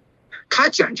科目。它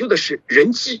讲究的是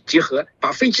人机结合，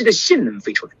把飞机的性能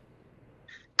飞出来，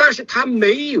但是它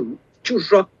没有，就是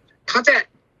说它在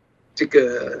这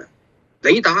个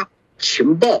雷达、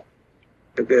情报、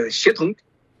这个协同、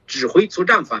指挥作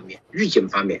战方面、预警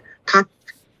方面，它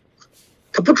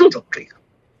不注重这个，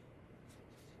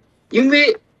因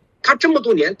为他这么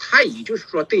多年，他也就是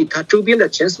说对他周边的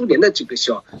前苏联的这个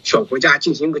小国家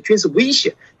进行一个军事威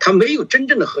胁，他没有真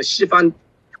正的和西方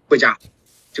国家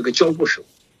这个交过手。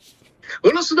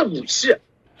俄罗斯的武器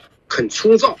很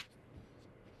粗糙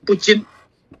不精，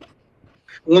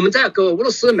我们在跟俄罗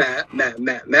斯买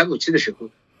武器的时候，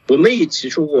我们也提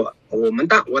出过，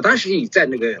我当时也在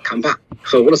那个谈判，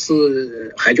和俄罗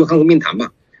斯海军航空兵谈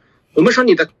判，我们说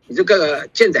你这个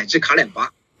舰载机卡脸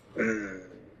巴，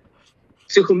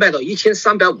最后卖到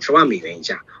1350万美元一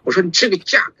架。我说你这个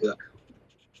价格，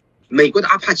美国的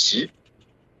阿帕奇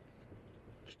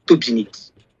都比你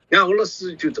低。然后俄罗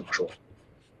斯就怎么说？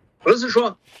俄罗斯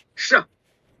说是啊，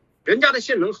人家的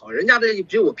性能好，人家的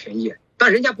比我便宜，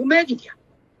但人家不卖给你啊。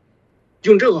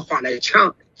用这个话来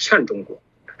呛中国，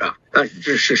是吧？但是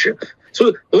这是事实。所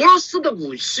以俄罗斯的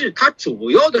武器它主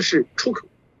要的是出口，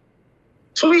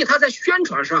所以它在宣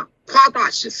传上夸大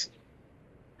其词。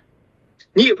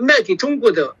你卖给中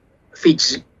国的飞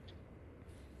机，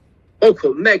包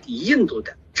括卖给印度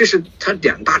的，这是它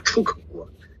2大出口国，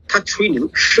它吹牛。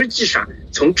实际上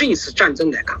从这一次战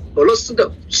争来看，俄罗斯的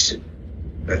武器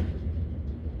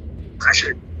还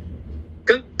是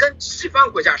跟西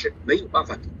方国家是没有办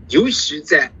法的，尤其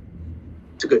在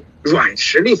这个软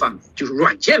实力方面，就是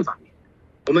软件方面。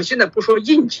我们现在不说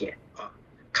硬件啊，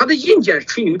它的硬件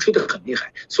吹牛吹得很厉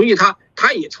害，所以它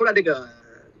也出来这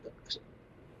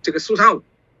个苏35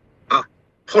啊，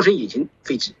炮声引擎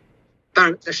飞机，当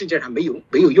然在世界上没有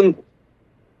用过。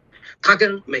它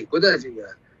跟美国的这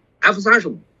个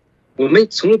F-35，我们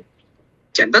从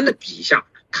简单的比一下，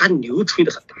它牛吹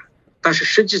得很大，但是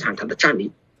实际上它的战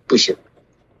力不行。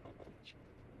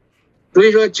所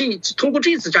以说通过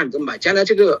这次战争吧，将来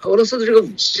这个俄罗斯的这个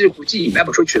武器估计也卖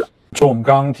不出去了。就我们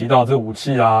刚刚提到这个武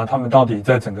器啊，他们到底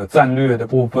在整个战略的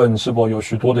部分是否有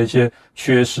许多的一些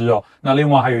缺失哦？那另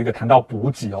外还有一个谈到补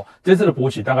给哦，这次的补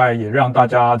给大概也让大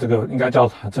家这个应该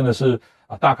叫真的是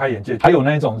大开眼界。还有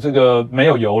那种这个没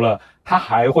有油了，他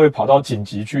还会跑到紧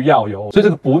急去要油，所以这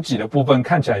个补给的部分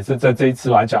看起来是在这一次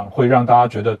来讲会让大家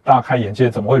觉得大开眼界，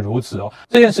怎么会如此哦？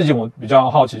这件事情我比较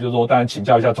好奇，就是说，当然请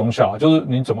教一下钟校，就是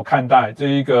你怎么看待这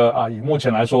一个以目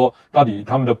前来说，到底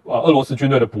他们的俄罗斯军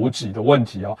队的补给的问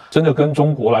题哦，真的跟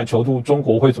中国来求助，中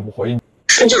国会怎么回应？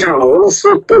实际上，俄罗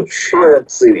斯不缺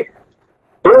资源，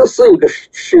俄罗斯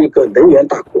是一个能源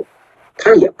大国，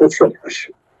他也不缺粮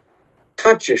食，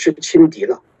他只是轻敌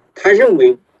了，他认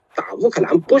为打乌克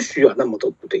兰不需要那么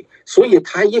多部队，所以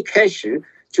他一开始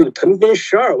就腾兵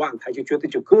12万，他就觉得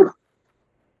就够了。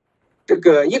这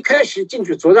个一开始进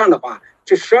去作战的话，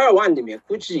这12万里面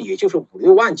估计也就是5、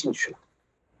6万进去了，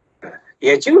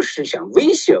也就是想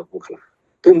威胁乌克兰，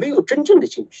都没有真正的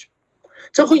进去。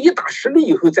最后一打实力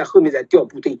以后，在后面再调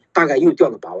部队，大概又调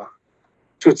了8万，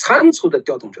就仓促的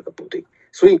调动这个部队，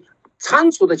所以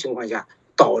仓促的情况下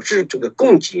导致这个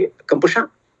供给跟不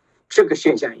上，这个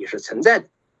现象也是存在的。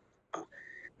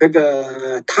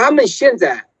他们现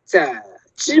在在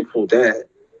基辅的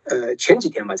前几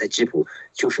天吧，在基辅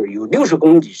就是有60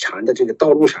公里长的这个道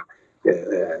路上，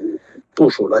部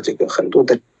署了这个很多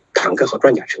的坦克和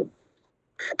装甲车。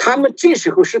他们这时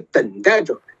候是等待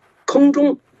着空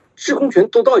中制空权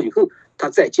得到以后，他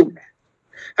再进来。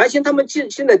而且他们现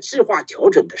在计划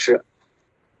调整的是，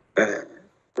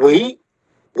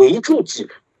围住基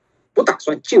辅，不打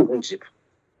算进攻基辅。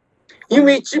因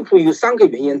为基辅有3个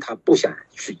原因，他不想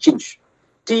去进去。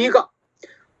第一个，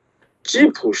基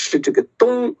辅是这个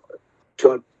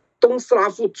东斯拉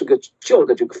夫这个教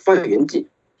的这个发源地，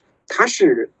它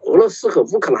是俄罗斯和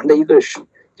乌克兰的一个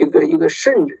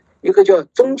叫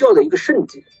宗教的一个圣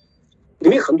地，里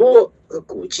面很多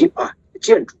古迹啊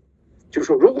建筑，就是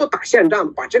说如果打巷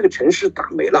战把这个城市打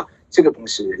没了，这个东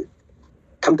西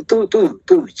他们都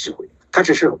有机会，他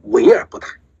只是围而不打。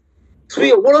所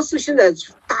以俄罗斯现在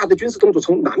大的军事动作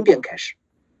从南边开始，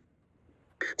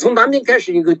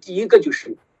第一个就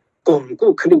是巩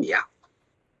固克里米亚、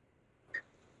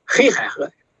黑海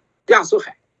和亚速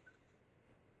海，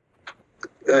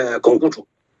巩固住，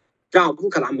让乌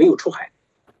克兰没有出海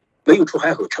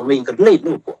后成为一个内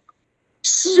陆国。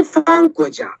西方国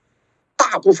家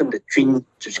大部分的这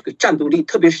个战斗力，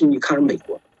特别是你看美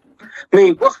国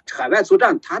海外作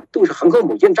战，它都是航空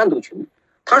母舰战斗群，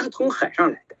它是从海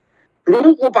上来的。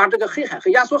如果把这个黑海和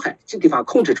亚速海这地方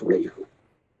控制住了以后，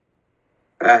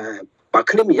把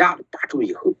克里米亚把住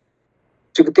以后，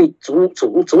这个对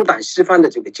阻挡西方的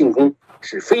这个进攻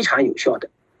是非常有效的，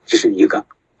这是一个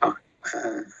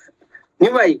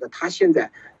另外一个，他现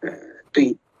在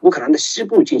对乌克兰的西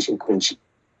部进行攻击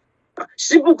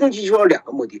西部攻击就有2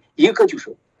个目的，一个就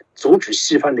是阻止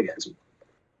西方的援助，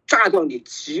炸掉你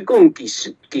提供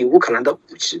给乌克兰的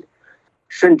武器，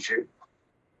甚至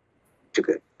这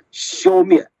个消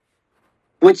灭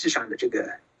国际上的这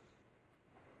个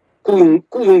雇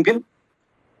佣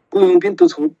兵都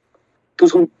从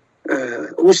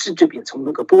乌西这边，从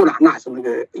那个波兰从那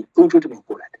个欧洲这边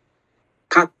过来的，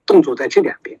他动作在这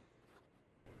2边。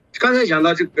刚才讲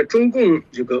到这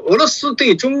个俄罗斯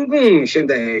对中共现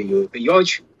在有一个要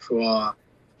求，说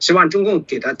希望中共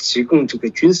给他提供这个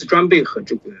军事装备和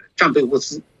这个战备物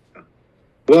资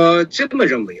我这么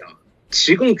认为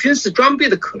提供军事装备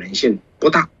的可能性不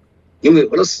大，因为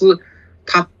俄罗斯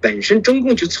它本身中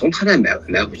共就从他那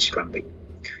买武器装备，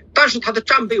但是它的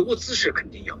战备物资是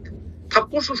肯定要的。它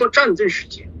不是说战争时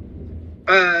期，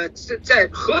在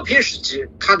和平时期，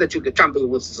它的这个战备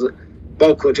物资，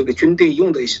包括这个军队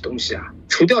用的一些东西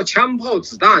除掉枪炮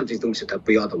子弹这东西它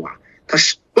不要的话，它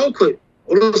是包括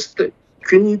俄罗斯的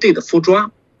军队的服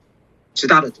装，其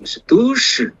他的东西都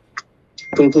是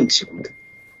中共提供的。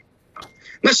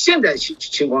那现在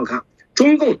情况看，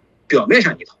中共表面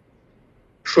上一套，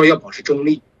说要保持中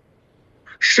立，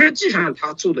实际上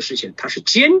他做的事情，他是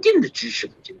坚定的支持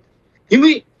普京的，因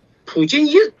为普京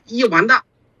一完蛋，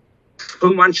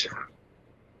唇亡齿寒，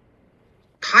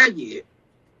他也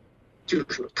就是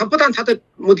说，他不但他的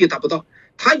目的达不到，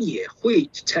他也会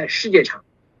在世界上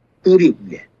孤立无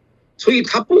援，所以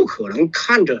他不可能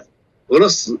看着俄罗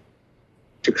斯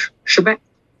这个失败。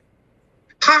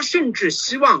他甚至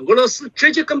希望俄罗斯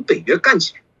直接跟北约干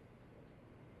起来。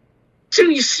这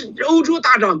里是欧洲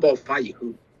大战爆发以后，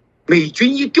美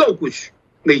军一调过去，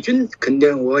美军肯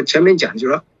定我前面讲就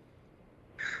是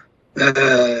说，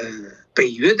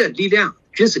北约的力量，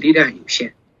军事力量有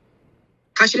限，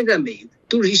他现在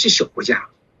都是一些小国家，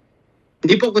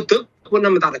你包括德国那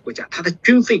么大的国家，他的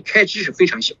军费开支是非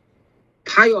常小，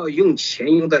他要用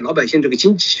钱用在老百姓这个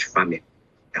经济方面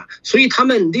所以他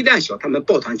们力量小，他们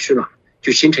抱团取暖，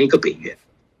就形成一个北约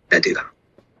来对抗。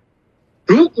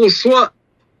如果说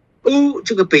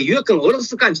这个北约跟俄罗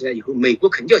斯干起来以后，美国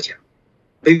肯定要强，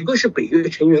美国是北约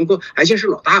成员国，而且是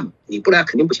老大嘛，你不来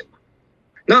肯定不行嘛。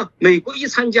那美国一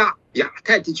参加，亚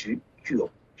太地区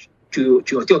就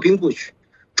要调兵过去，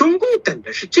中共等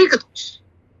的是这个东西。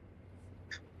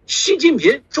习近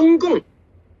平中共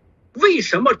为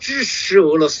什么支持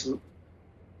俄罗斯？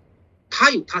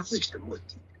他有他自己的目的，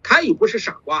他也不是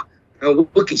傻瓜，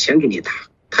我给钱给你打，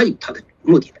他有他的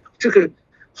目的的，这个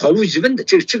毫无疑问的，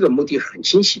这个目的是很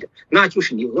清晰的，那就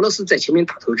是你俄罗斯在前面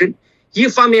打头阵，一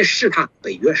方面试探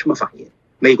北约什么反应，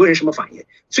美国人什么反应，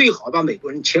最好把美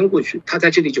国人牵过去，他在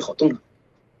这里就好动了。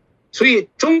所以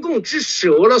中共支持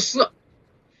俄罗斯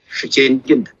是坚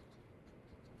定的，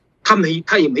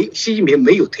他也没习近平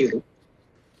没有退路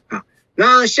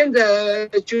那现在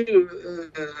就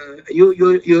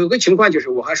有个情况，就是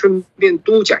我还顺便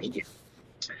多讲一点，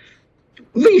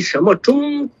为什么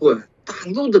中国大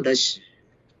陆的那些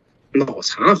脑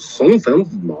残红粉五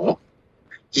毛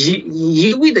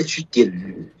一味的去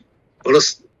顶俄罗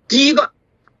斯？第一个，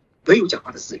没有讲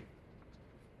话的自由，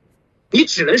你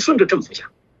只能顺着政府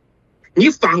讲，你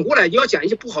反过来你要讲一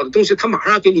些不好的东西，他马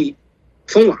上给你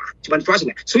封网，就把你抓起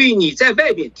来，所以你在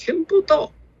外面听不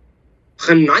到，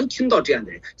很难听到这样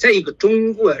的人。再一个，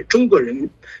中国人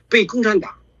被共产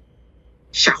党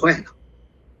吓坏了，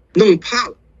弄怕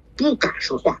了，不敢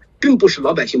说话，并不是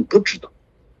老百姓不知道。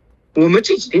我们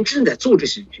这几天正在做这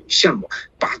些项目，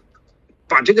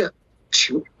把这个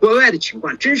国外的情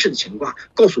况、真实的情况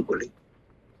告诉国内。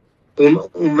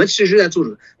我们其实在做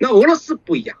这个。那俄罗斯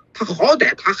不一样，他好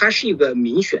歹他还是一个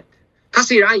民选的，他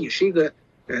虽然也是一个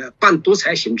半独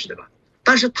裁性质的吧，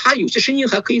但是他有些声音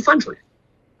还可以放出来。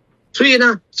所以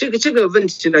呢，这个问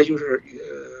题呢，就是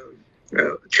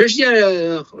全世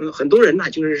界很多人呢，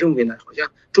就是认为呢，好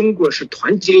像中国是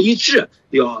团结一致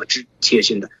要贴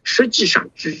心的，实际上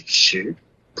支持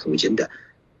普京的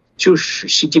就是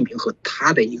习近平和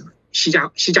他的一个习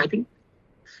家军。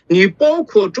你包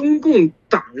括中共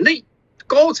党内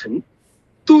高层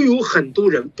都有很多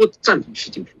人不赞同习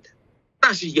近平的，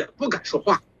但是也不敢说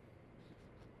话。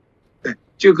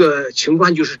这个情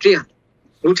况就是这样的。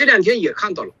我这两天也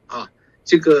看到了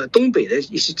这个东北的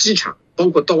一些机场，包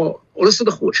括到俄罗斯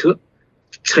的火车，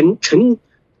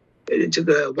这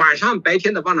个晚上白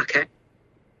天的往哪开，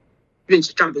运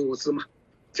起战备物资嘛，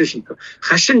这是一个。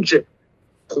还甚至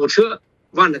火车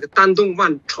往那个丹东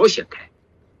往朝鲜开，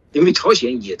因为朝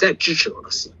鲜也在支持俄罗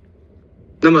斯。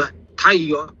那么他也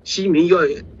要习近平要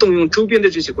动用周边的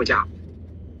这些国家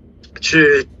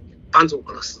去帮助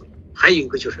俄罗斯，还有一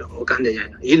个就是我刚才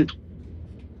讲的印度。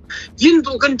印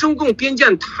度跟中共边界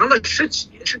谈了十几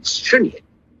年，是几十年，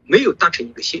没有达成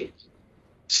一个协议。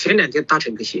前2天达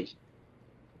成一个协议，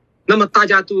那么大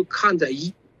家都看在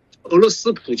俄罗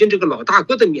斯普京这个老大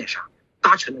哥的面上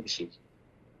达成了个协议。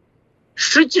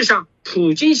实际上，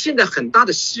普京现在很大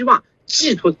的希望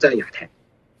寄托在亚太，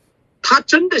他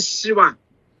真的希望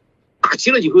打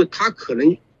击了以后，他可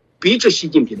能逼着习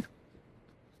近平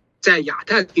在亚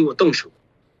太给我动手，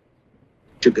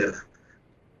这个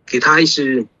给他一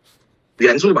些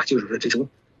援助吧，就是说这种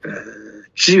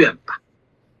支援吧。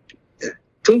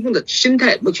中共的心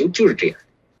态目前就是这样。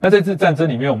那这次战争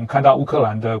里面，我们看到乌克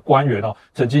兰的官员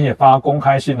曾经也发公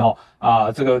开信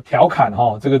这个调侃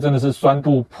这个真的是酸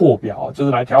度破表，就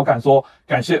是来调侃说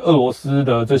感谢俄罗斯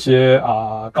的这些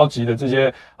高级的这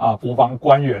些国防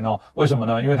官员为什么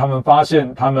呢？因为他们发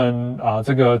现他们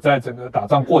这个在整个打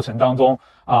仗过程当中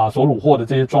所虏获的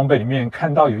这些装备里面，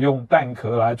看到有用弹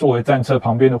壳来作为战车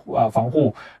旁边的防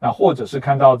护，或者是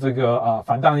看到这个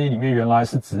防弹衣里面原来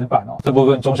是纸板这部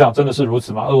分中校真的是如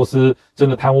此吗？俄罗斯真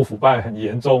的贪污腐败很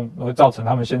严重，会造成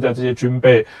他们现在这些军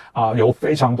备有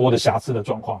非常多的瑕疵的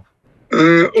状况。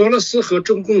俄罗斯和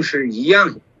中共是一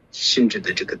样性质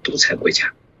的这个独裁国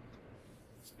家，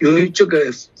由于这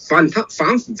个反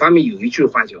腐方面有一句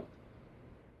话叫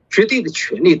绝对的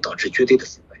权力导致绝对的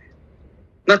腐败。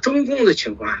那中共的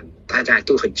情况大家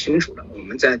都很清楚了，我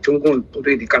们在中共部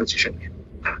队里干了几十年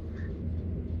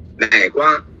买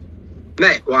官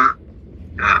卖官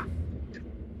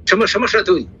什么事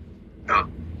都有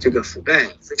这个腐败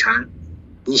非常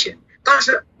明显。但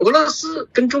是俄罗斯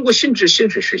跟中国性质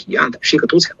是一样的，是一个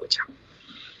独裁国家，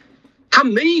他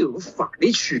没有法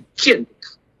律去监督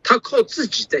他靠自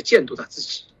己在监督他自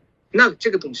己。那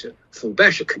这个东西腐败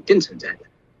是肯定存在的，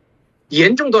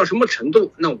严重到什么程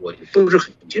度那我不是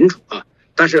很清楚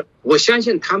但是我相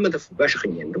信他们的腐败是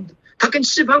很严重的，他跟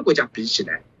西方国家比起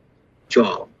来就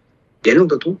要严重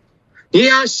得多。你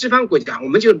像西方国家，我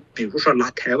们就比如说拿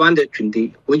台湾的军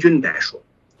队国军来说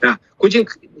国军，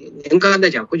您刚才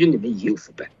讲国军里面也有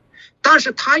腐败，但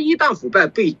是他一旦腐败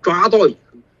被抓到以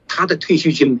后，他的退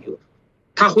休金没有，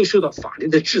他会受到法律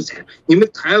的制裁。你们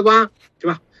台湾对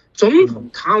吧？总统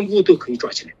贪污都可以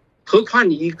抓起来，何况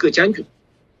你一个将军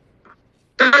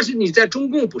但是你在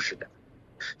中共不是的，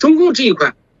中共这一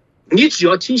块，你只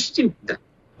要听习近平的，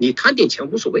你贪点钱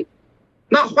无所谓。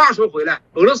那话说回来，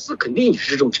俄罗斯肯定也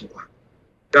是这种情况，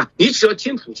对吧？你只要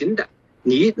听普京的，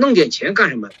你弄点钱干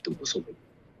什么都无所谓。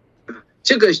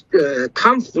这个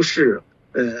贪腐是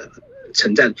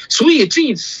存在的，所以这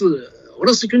一次俄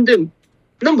罗斯军队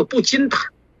那么不经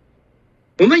打，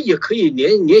我们也可以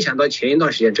联想到前一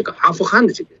段时间这个阿富汗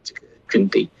的这个军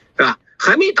队，是吧？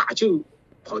还没打就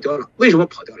跑掉了，为什么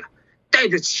跑掉了？带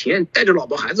着钱带着老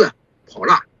婆孩子跑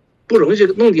了，不容易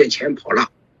弄点钱跑了，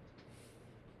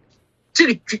这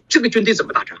个军队怎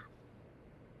么打仗？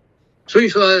所以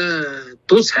说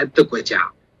独裁的国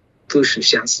家都是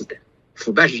相似的，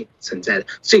腐败是存在的，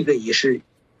这个也是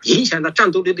影响到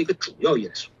战斗力的一个主要因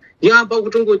素。你看，包括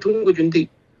中国军队，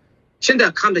现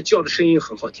在看的叫的声音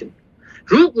很好听，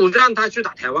如果让他去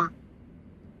打台湾，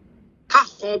他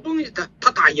好不容易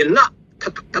他打赢了，他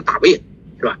打不赢，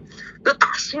是吧？那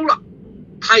打输了，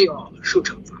他要受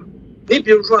惩罚。你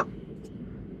比如说，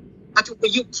他就会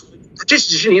有他这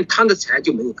几十年贪的财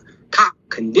就没有，他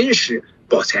肯定是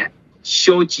保财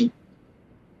消极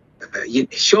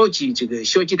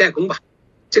怠工吧。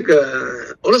这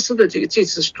个俄罗斯的这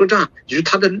次作战与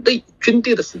他的军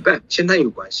队的腐败相当有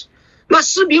关系。那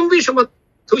士兵为什么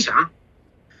投降？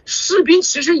士兵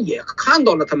其实也看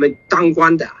到了他们当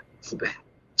官的腐败，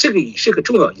这个也是个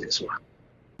重要因素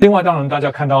另外，当然大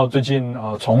家看到最近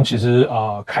从其实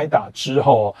开打之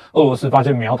后，俄罗斯发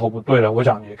现苗头不对了，我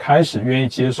想也开始愿意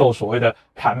接受所谓的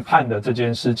谈判的这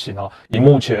件事情以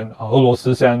目前俄罗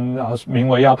斯虽然名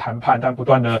为要谈判，但不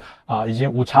断的已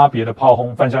经无差别的炮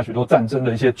轰，犯下许多战争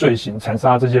的一些罪行，残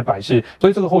杀这些百姓，所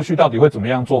以这个后续到底会怎么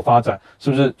样做发展？是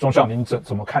不是钟校您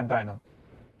怎么看待呢？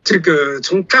这个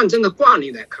从战争的惯例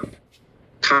来看，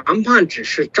谈判只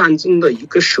是战争的一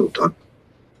个手段，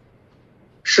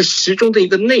是其中的一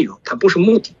个内容，它不是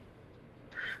目的。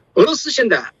俄罗斯现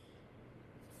在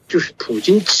就是普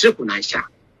京骑虎难下，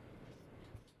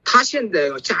他现在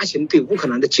要加强对乌克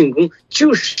兰的进攻，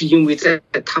就是因为在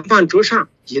谈判桌上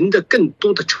赢得更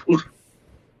多的筹码。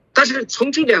但是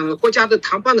从这两个国家的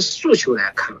谈判的诉求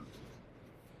来看，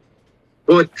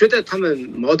我觉得他们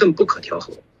矛盾不可调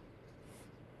和。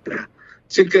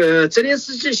这个泽连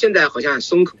斯基现在好像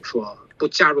松口说不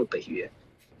加入北约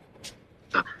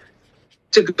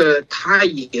这个他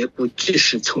也估计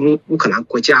是从乌克兰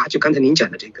国家，就刚才您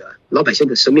讲的这个老百姓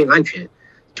的生命安全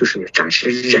就是暂时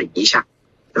忍一下，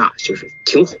啊，就是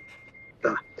停火，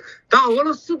对吧？当然，俄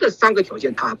罗斯的3个条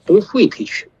件他不会推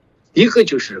却，一个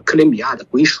就是克里米亚的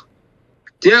归属，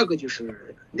第二个就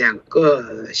是2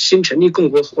个新成立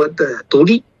共和国的独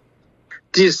立，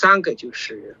第3个就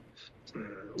是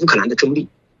乌克兰的中立，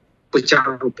不加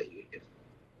入北约。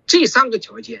这3个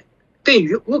条件对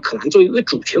于乌克兰作为一个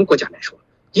主权国家来说，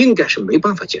应该是没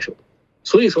办法接受的。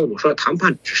所以说，我说谈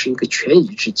判只是一个权宜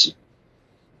之计。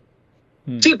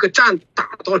这个战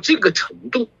打到这个程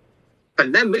度，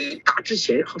本来没打之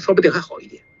前说不定还好一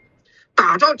点，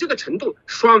打到这个程度，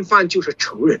双方就是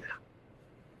仇人了。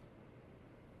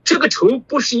这个仇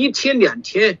不是1天2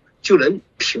天就能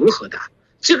平和的，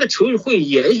这个仇会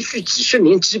延续几十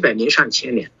年、几百年、上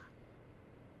千年，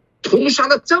屠杀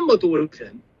了这么多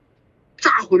人，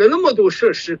炸毁了那么多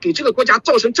设施，给这个国家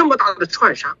造成这么大的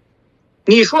创伤。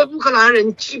你说乌克兰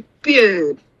人即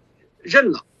便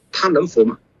认了，他能服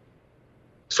吗？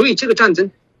所以这个战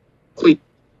争会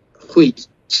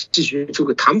继续，这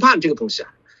个谈判这个东西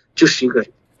啊，就是一个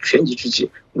权宜之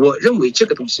计。我认为这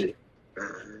个东西，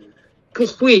不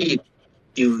会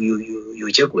有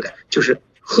结果的，就是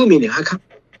后面你还看，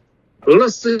俄罗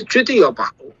斯绝对要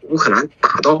把乌克兰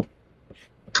打到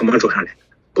谈判桌上来，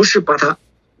不是把他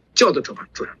叫到谈判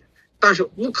桌上来，但是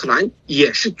乌克兰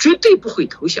也是绝对不会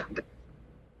投降的。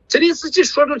泽连斯基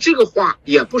说的这个话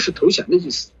也不是投降的意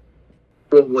思。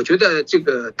我觉得这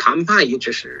个谈判也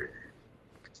只是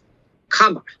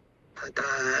看吧，但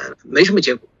没什么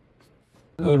结果。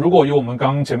如果以我们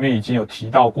刚刚前面已经有提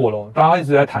到过了，大家一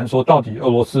直在谈说，到底俄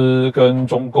罗斯跟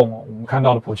中共我们看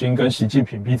到的普京跟习近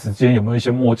平彼此之间有没有一些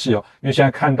默契哦？因为现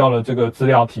在看到了这个资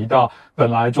料提到，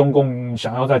本来中共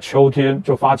想要在秋天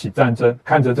就发起战争，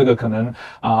看着这个可能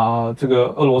这个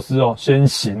俄罗斯先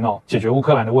行解决乌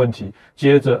克兰的问题，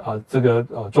接着这个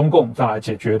中共再来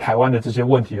解决台湾的这些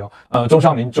问题钟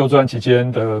尚您就这段期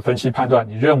间的分析判断，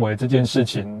你认为这件事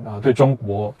情对中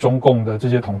共的这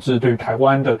些统治，对于台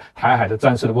湾的台海的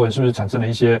战事的部分，是不是产生了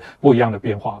一些不一样的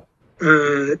变化？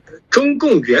中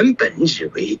共原本以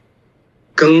为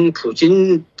跟普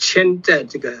京签在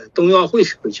这个冬奥会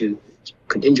时候就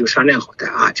肯定就商量好的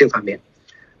这方面，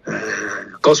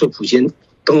告诉普京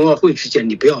冬奥会之间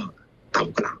你不要打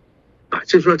乌克兰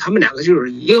就是说他们2个就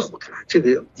是一个伙的了，这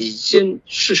个已经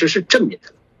事实是证明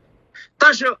的了。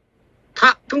但是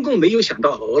中共没有想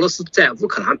到俄罗斯在乌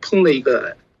克兰碰了一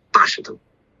个大石头，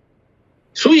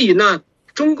所以呢，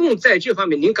中共在这方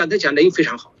面您刚才讲的也非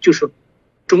常好，就是说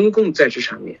中共在这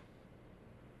上面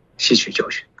吸取教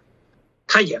训，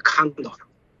他也看到了，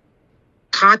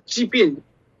他即便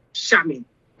下面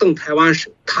动台湾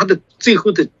时，他的最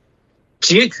后的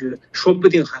结局说不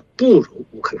定还不如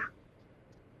乌克兰。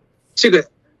这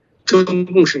个中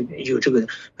共是有这个，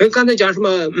刚才讲什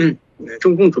么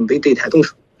中共准备对台动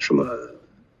手，什么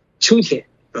秋天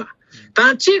是吧？当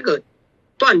然这个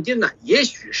断定呢，也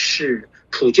许是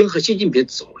普京和习近平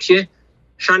早先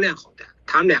商量好的，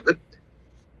他们2个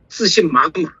自信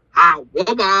满满我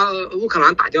把乌克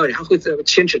兰打掉，然后再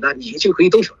牵扯到你就可以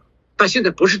动手了。但现在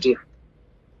不是这样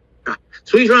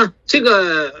所以说呢，这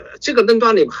个论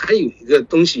断里还有一个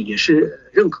东西也是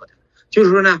认可的，就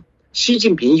是说呢，习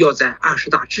近平要在20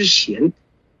大之前，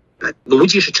逻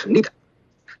辑是成立的。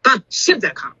但现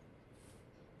在看，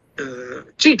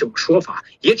这种说法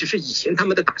也只是以前他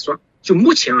们的打算。就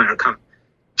目前而看，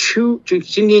就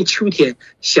今年秋天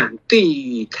想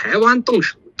对台湾动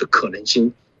手的可能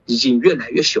性已经越来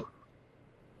越小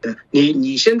了。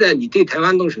你现在你对台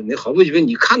湾动手，你毫无疑问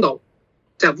你看到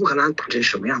在乌克兰打成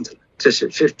什么样子了，这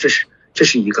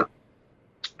是一个。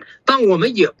但我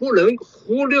们也不能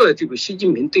忽略这个习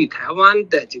近平对台湾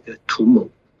的这个图谋，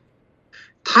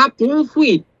他不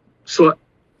会说，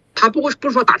他不是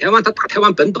说打台湾，他打台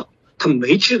湾本岛，他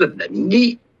没这个能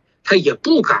力，他也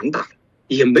不敢打，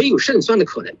也没有胜算的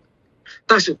可能，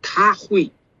但是他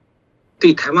会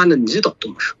对台湾的离岛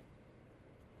动手。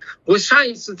我上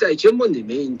一次在节目里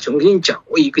面曾经讲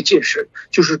过一个件事，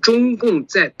就是中共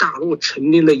在大陆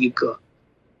成立了一个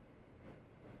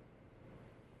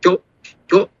叫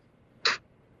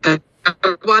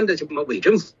台湾的什么伪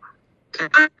政府，台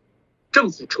湾政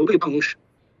府筹备办公室，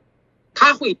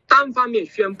他会单方面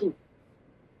宣布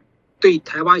对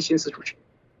台湾行使主权。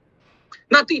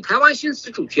那对台湾行使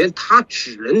主权，他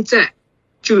只能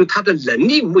就是他的能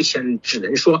力目前只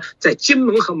能说在金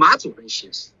门和马祖能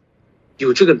行使，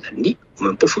有这个能力我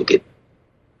们不否定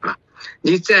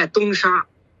你在东沙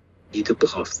你都不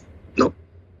好弄，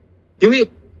因为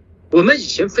我们以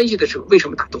前分析的时候，为什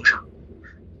么打东沙？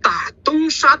打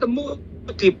东沙的目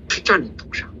的不是占领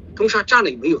东沙，东沙占了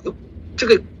也没有用，这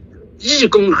个易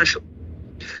攻难守。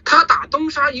他打东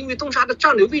沙，因为东沙的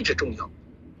战略位置重要，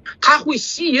他会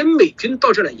吸引美军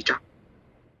到这来一战，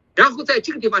然后在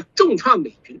这个地方重创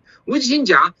美军。我就先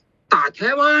讲，打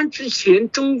台湾之前，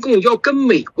中共要跟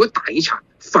美国打一场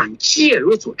反介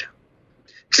入作战，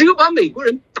只有把美国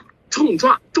人重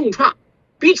创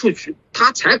逼出去，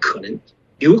他才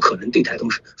有可能对台动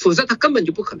手，否则他根本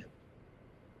就不可能。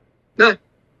那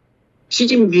习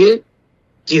近平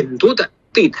顶多的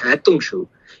对台动手，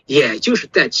也就是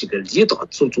在几个离岛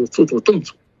做动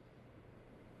作，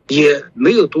也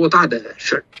没有多大的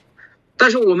事儿。但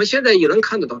是我们现在也能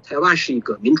看得到，台湾是一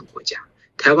个民主国家，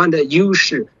台湾的优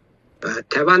势，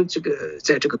台湾这个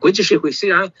在这个国际社会虽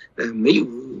然没有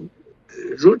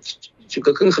这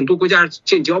个跟很多国家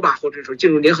建交吧，或者说进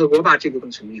入联合国吧，这个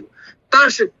东西没有，但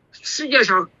是世界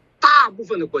上大部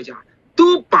分的国家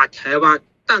都把台湾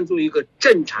当作一个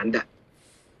正常的、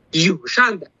友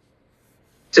善的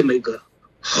这么一个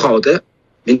好的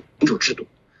民主制度，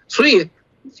所以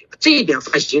这一点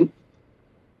放心。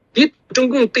你中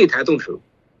共对台动手，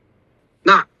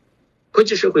那国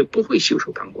际社会不会袖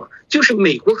手旁观。就是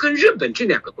美国跟日本这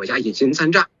两个国家隐形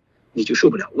参战，你就受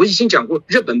不了。我已经讲过，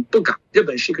日本不敢，日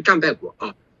本是一个战败国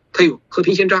啊，它有和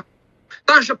平宪章，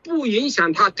但是不影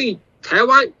响他对台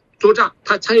湾作战，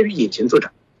他参与隐形作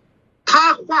战。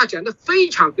他话讲得非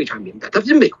常非常明白，他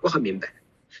比美国还明白。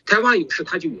台湾有事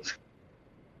他就有事，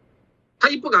他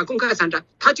也不敢公开参战，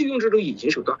他就用这种隐形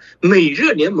手段。美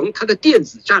日联盟，他的电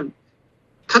子战，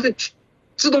他的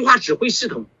自动化指挥系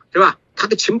统，是吧？他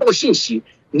的情报信息，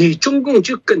你中共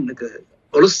就跟那个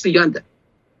俄罗斯一样的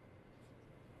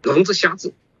聋子瞎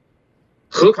子，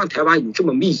何况台湾有这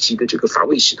么密集的这个防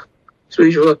卫系统，所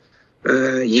以说，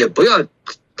也不要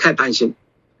太担心，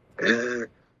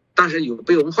但是有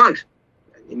备无患了，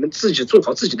你们自己做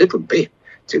好自己的准备，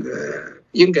这个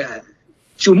应该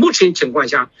就目前情况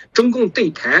下，中共对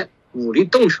台武力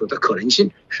动手的可能性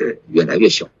是越来越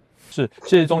小。是，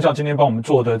谢谢宗孝今天帮我们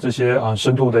做的这些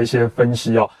深度的一些分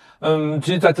析哦。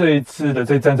其实在这一次的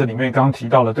这战争里面，刚刚提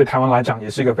到了，对台湾来讲也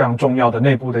是一个非常重要的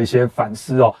内部的一些反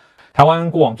思哦。台湾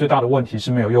过往最大的问题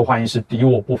是没有忧患意识，敌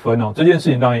我不分哦。这件事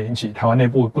情当然也引起台湾内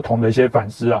部不同的一些反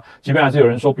思啊。即便还是有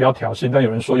人说不要挑衅，但有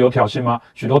人说有挑衅吗？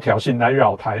许多挑衅来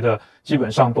扰台的，基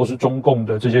本上都是中共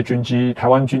的这些军机，台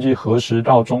湾军机何时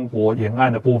到中国沿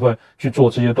岸的部分去做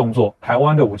这些动作？台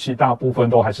湾的武器大部分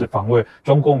都还是防卫，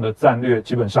中共的战略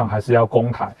基本上还是要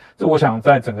攻台。这我想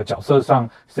在整个角色上，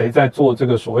谁在做这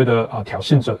个所谓的挑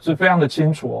衅者是非常的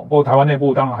清楚哦。不过台湾内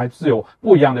部当然还是有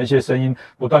不一样的一些声音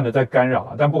不断的在干扰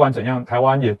啊。但不管怎样，台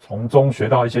湾也从中学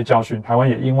到一些教训，台湾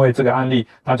也因为这个案例，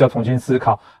大家重新思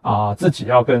考自己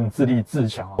要更自立自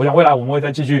强。我想未来我们会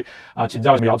再继续请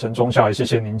教姚晨中校，也谢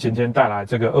谢您今天带来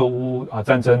这个俄乌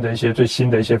战争的一些最新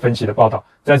的一些分析的报道。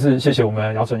再次谢谢我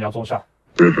们姚晨姚中校。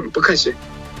不客气。